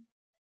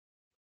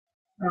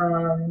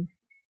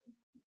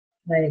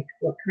 Like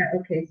what kind?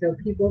 Okay, so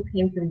people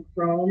came from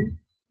Chrome.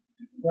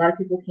 A lot of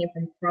people came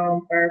from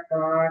Chrome,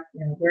 Firefox.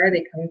 You know, where are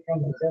they coming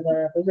from?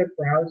 Those are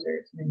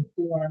browsers. And if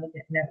you want to look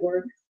at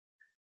networks.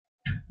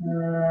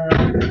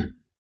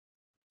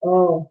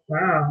 Oh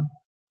wow.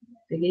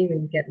 They can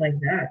even get like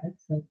that.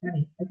 That's so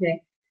funny.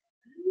 Okay.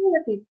 I don't know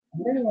what these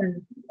other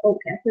ones. Oh,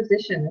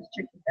 acquisition. Let's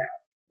check this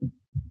out.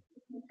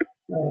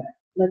 So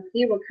let's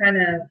see what kind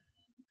of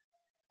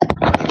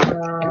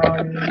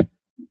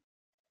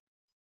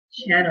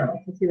channels.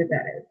 Let's see what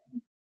that is.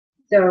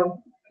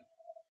 So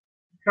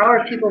how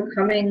are people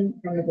coming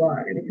from the blog?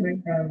 Are they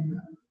coming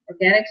from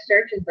organic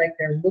search? Is like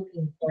they're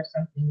looking for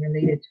something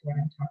related to what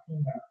I'm talking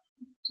about.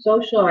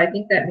 Social, I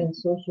think that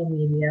means social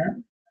media,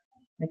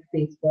 like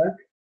Facebook.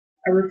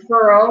 A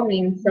referral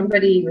means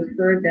somebody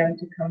referred them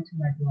to come to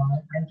my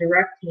blog. And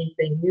direct means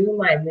they knew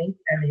my link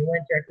and they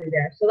went directly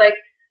there. So like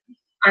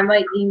I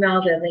might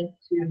email the link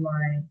to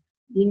my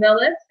email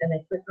list and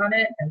they click on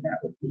it and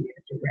that would be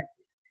a direct.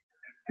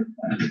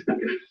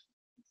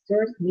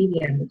 Source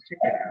medium, let's check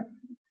that out.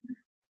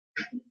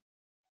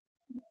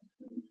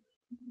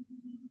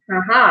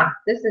 Haha,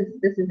 this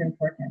is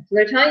important. So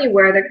they're telling you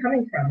where they're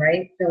coming from,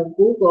 right? So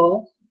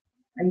Google,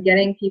 I'm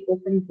getting people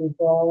from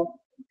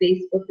Google,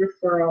 Facebook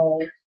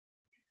referrals,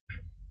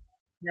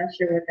 not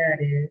sure what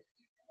that is.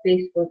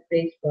 Facebook,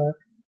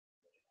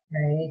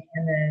 right?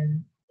 And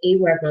then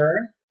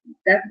Aweber,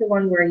 that's the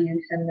one where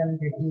you send them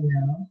your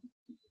email.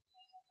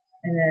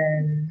 And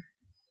then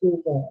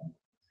Google.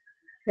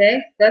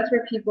 Okay, that's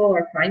where people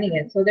are finding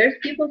it. So there's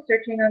people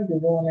searching on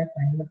Google and they're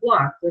finding the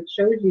blog. So it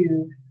shows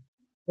you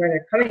where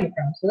they're coming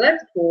from. So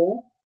that's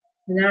cool.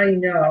 So now you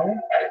know.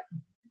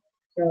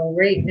 So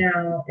right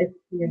now, if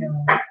you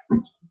know,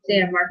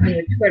 say I'm marketing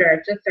with Twitter, I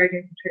just started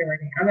doing some Twitter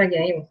marketing. I'm not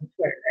getting anyone from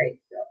Twitter, right?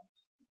 So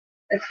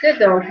that's good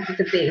though, because it's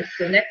a base.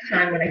 So next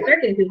time when I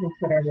start getting people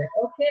from Twitter, I'm like,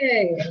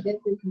 okay, I'm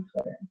getting people from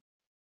Twitter.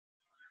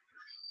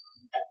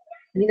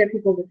 And these are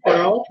people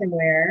referrals from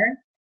where?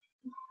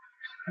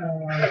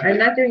 I'm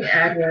not doing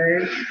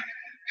AdWords.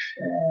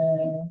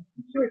 I'm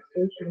sure it's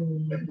social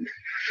media.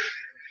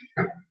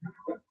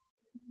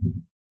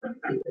 Let's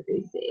see what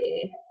they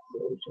say.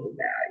 Social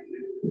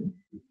value.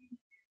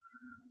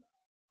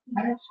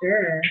 I'm not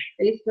sure.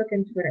 Facebook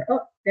and Twitter.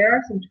 Oh, there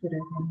are some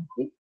Twitter ones.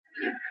 See?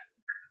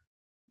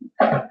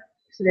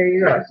 So there you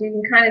go. So you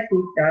can kind of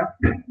see stuff.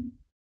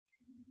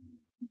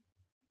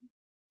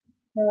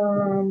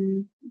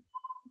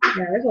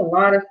 Yeah, there's a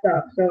lot of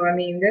stuff. So I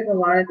mean, there's a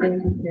lot of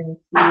things you can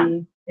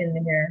see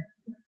in here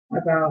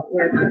about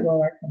where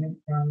people are coming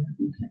from. I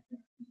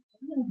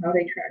don't know how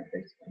they track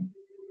this one.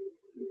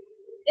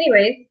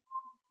 Anyways,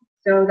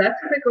 so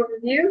that's a quick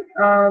overview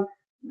of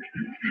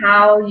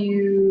how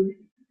you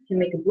can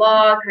make a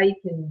blog, how you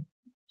can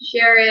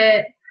share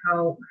it,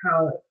 how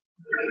it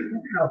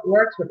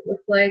works, what it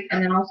looks like,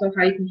 and then also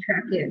how you can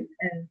track it.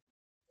 And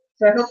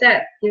so I hope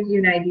that gives you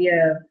an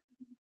idea of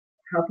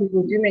how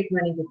people do make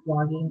money with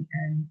blogging,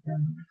 and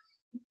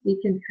you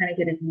can kind of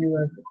get a view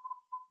of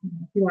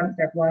if you want to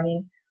start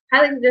blogging.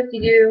 Highly suggest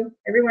you do.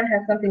 Everyone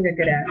has something they're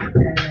good at,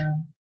 and it's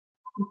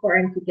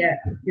important to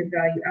get your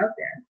value out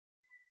there.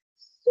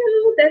 So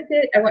that's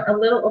it. I went a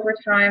little over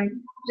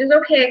time, which is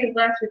okay because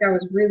last week I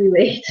was really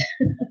late.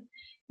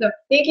 So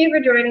thank you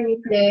for joining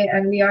me today,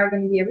 and we are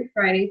going to be every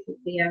Friday,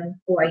 6 a.m.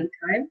 Hawaii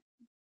time.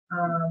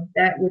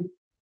 That would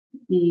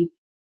be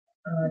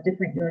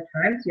different your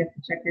time, so you have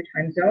to check your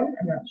time zone.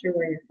 I'm not sure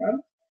where you're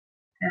from.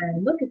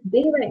 And look, it's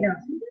daylight now.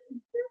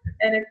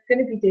 And it's going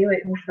to be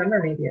daylight in the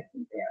summer maybe at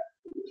some point.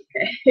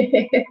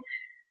 Okay.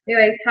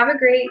 Anyways, have a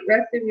great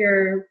rest of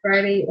your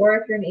Friday, or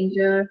if you're in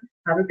Asia,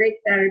 have a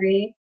great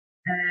Saturday.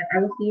 And I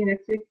will see you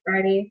next week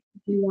Friday.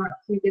 If you want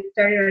to get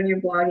started on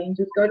your blogging,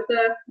 just go to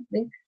the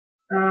link,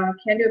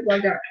 Can Do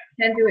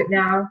It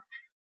Now.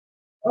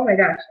 Oh my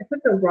gosh, I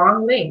put the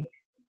wrong link.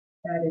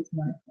 That is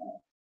my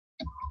fault.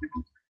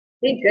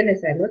 Thank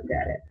goodness I looked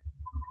at it.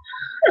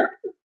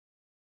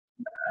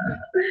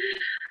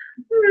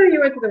 Oh, you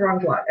went to the wrong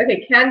blog.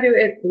 Okay,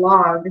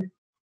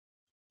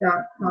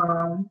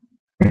 candoitblog.com.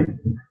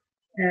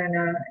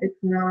 And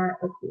it's not,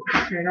 let's see,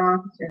 turn it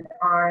off, turn it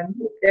on.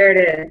 There it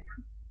is.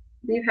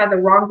 You've had the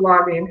wrong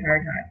blog the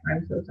entire time.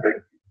 I'm so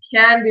sorry.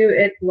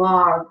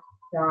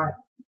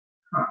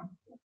 Candoitblog.com.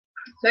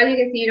 So as you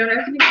can see, you don't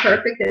have to be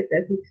perfect at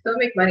this. You can still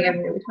make money. I'm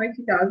over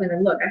 22,000.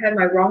 And look, I had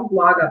my wrong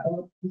blog up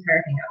almost the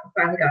entire thing out. I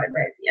finally got it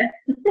right at the end.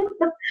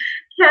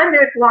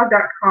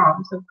 Candoitblog.com.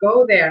 So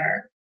go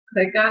there,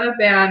 click on a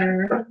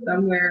banner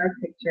somewhere, a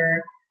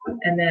picture,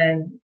 and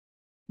then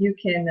you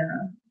can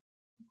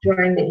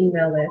join the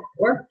email list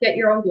or get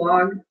your own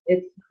blog.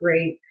 It's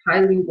great,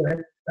 highly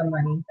worth the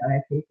money that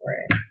I pay for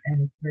it,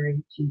 and it's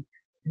very cheap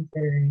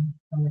considering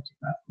how much it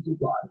costs to do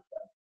blogs. So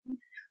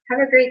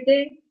have a great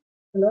day.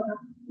 Aloha.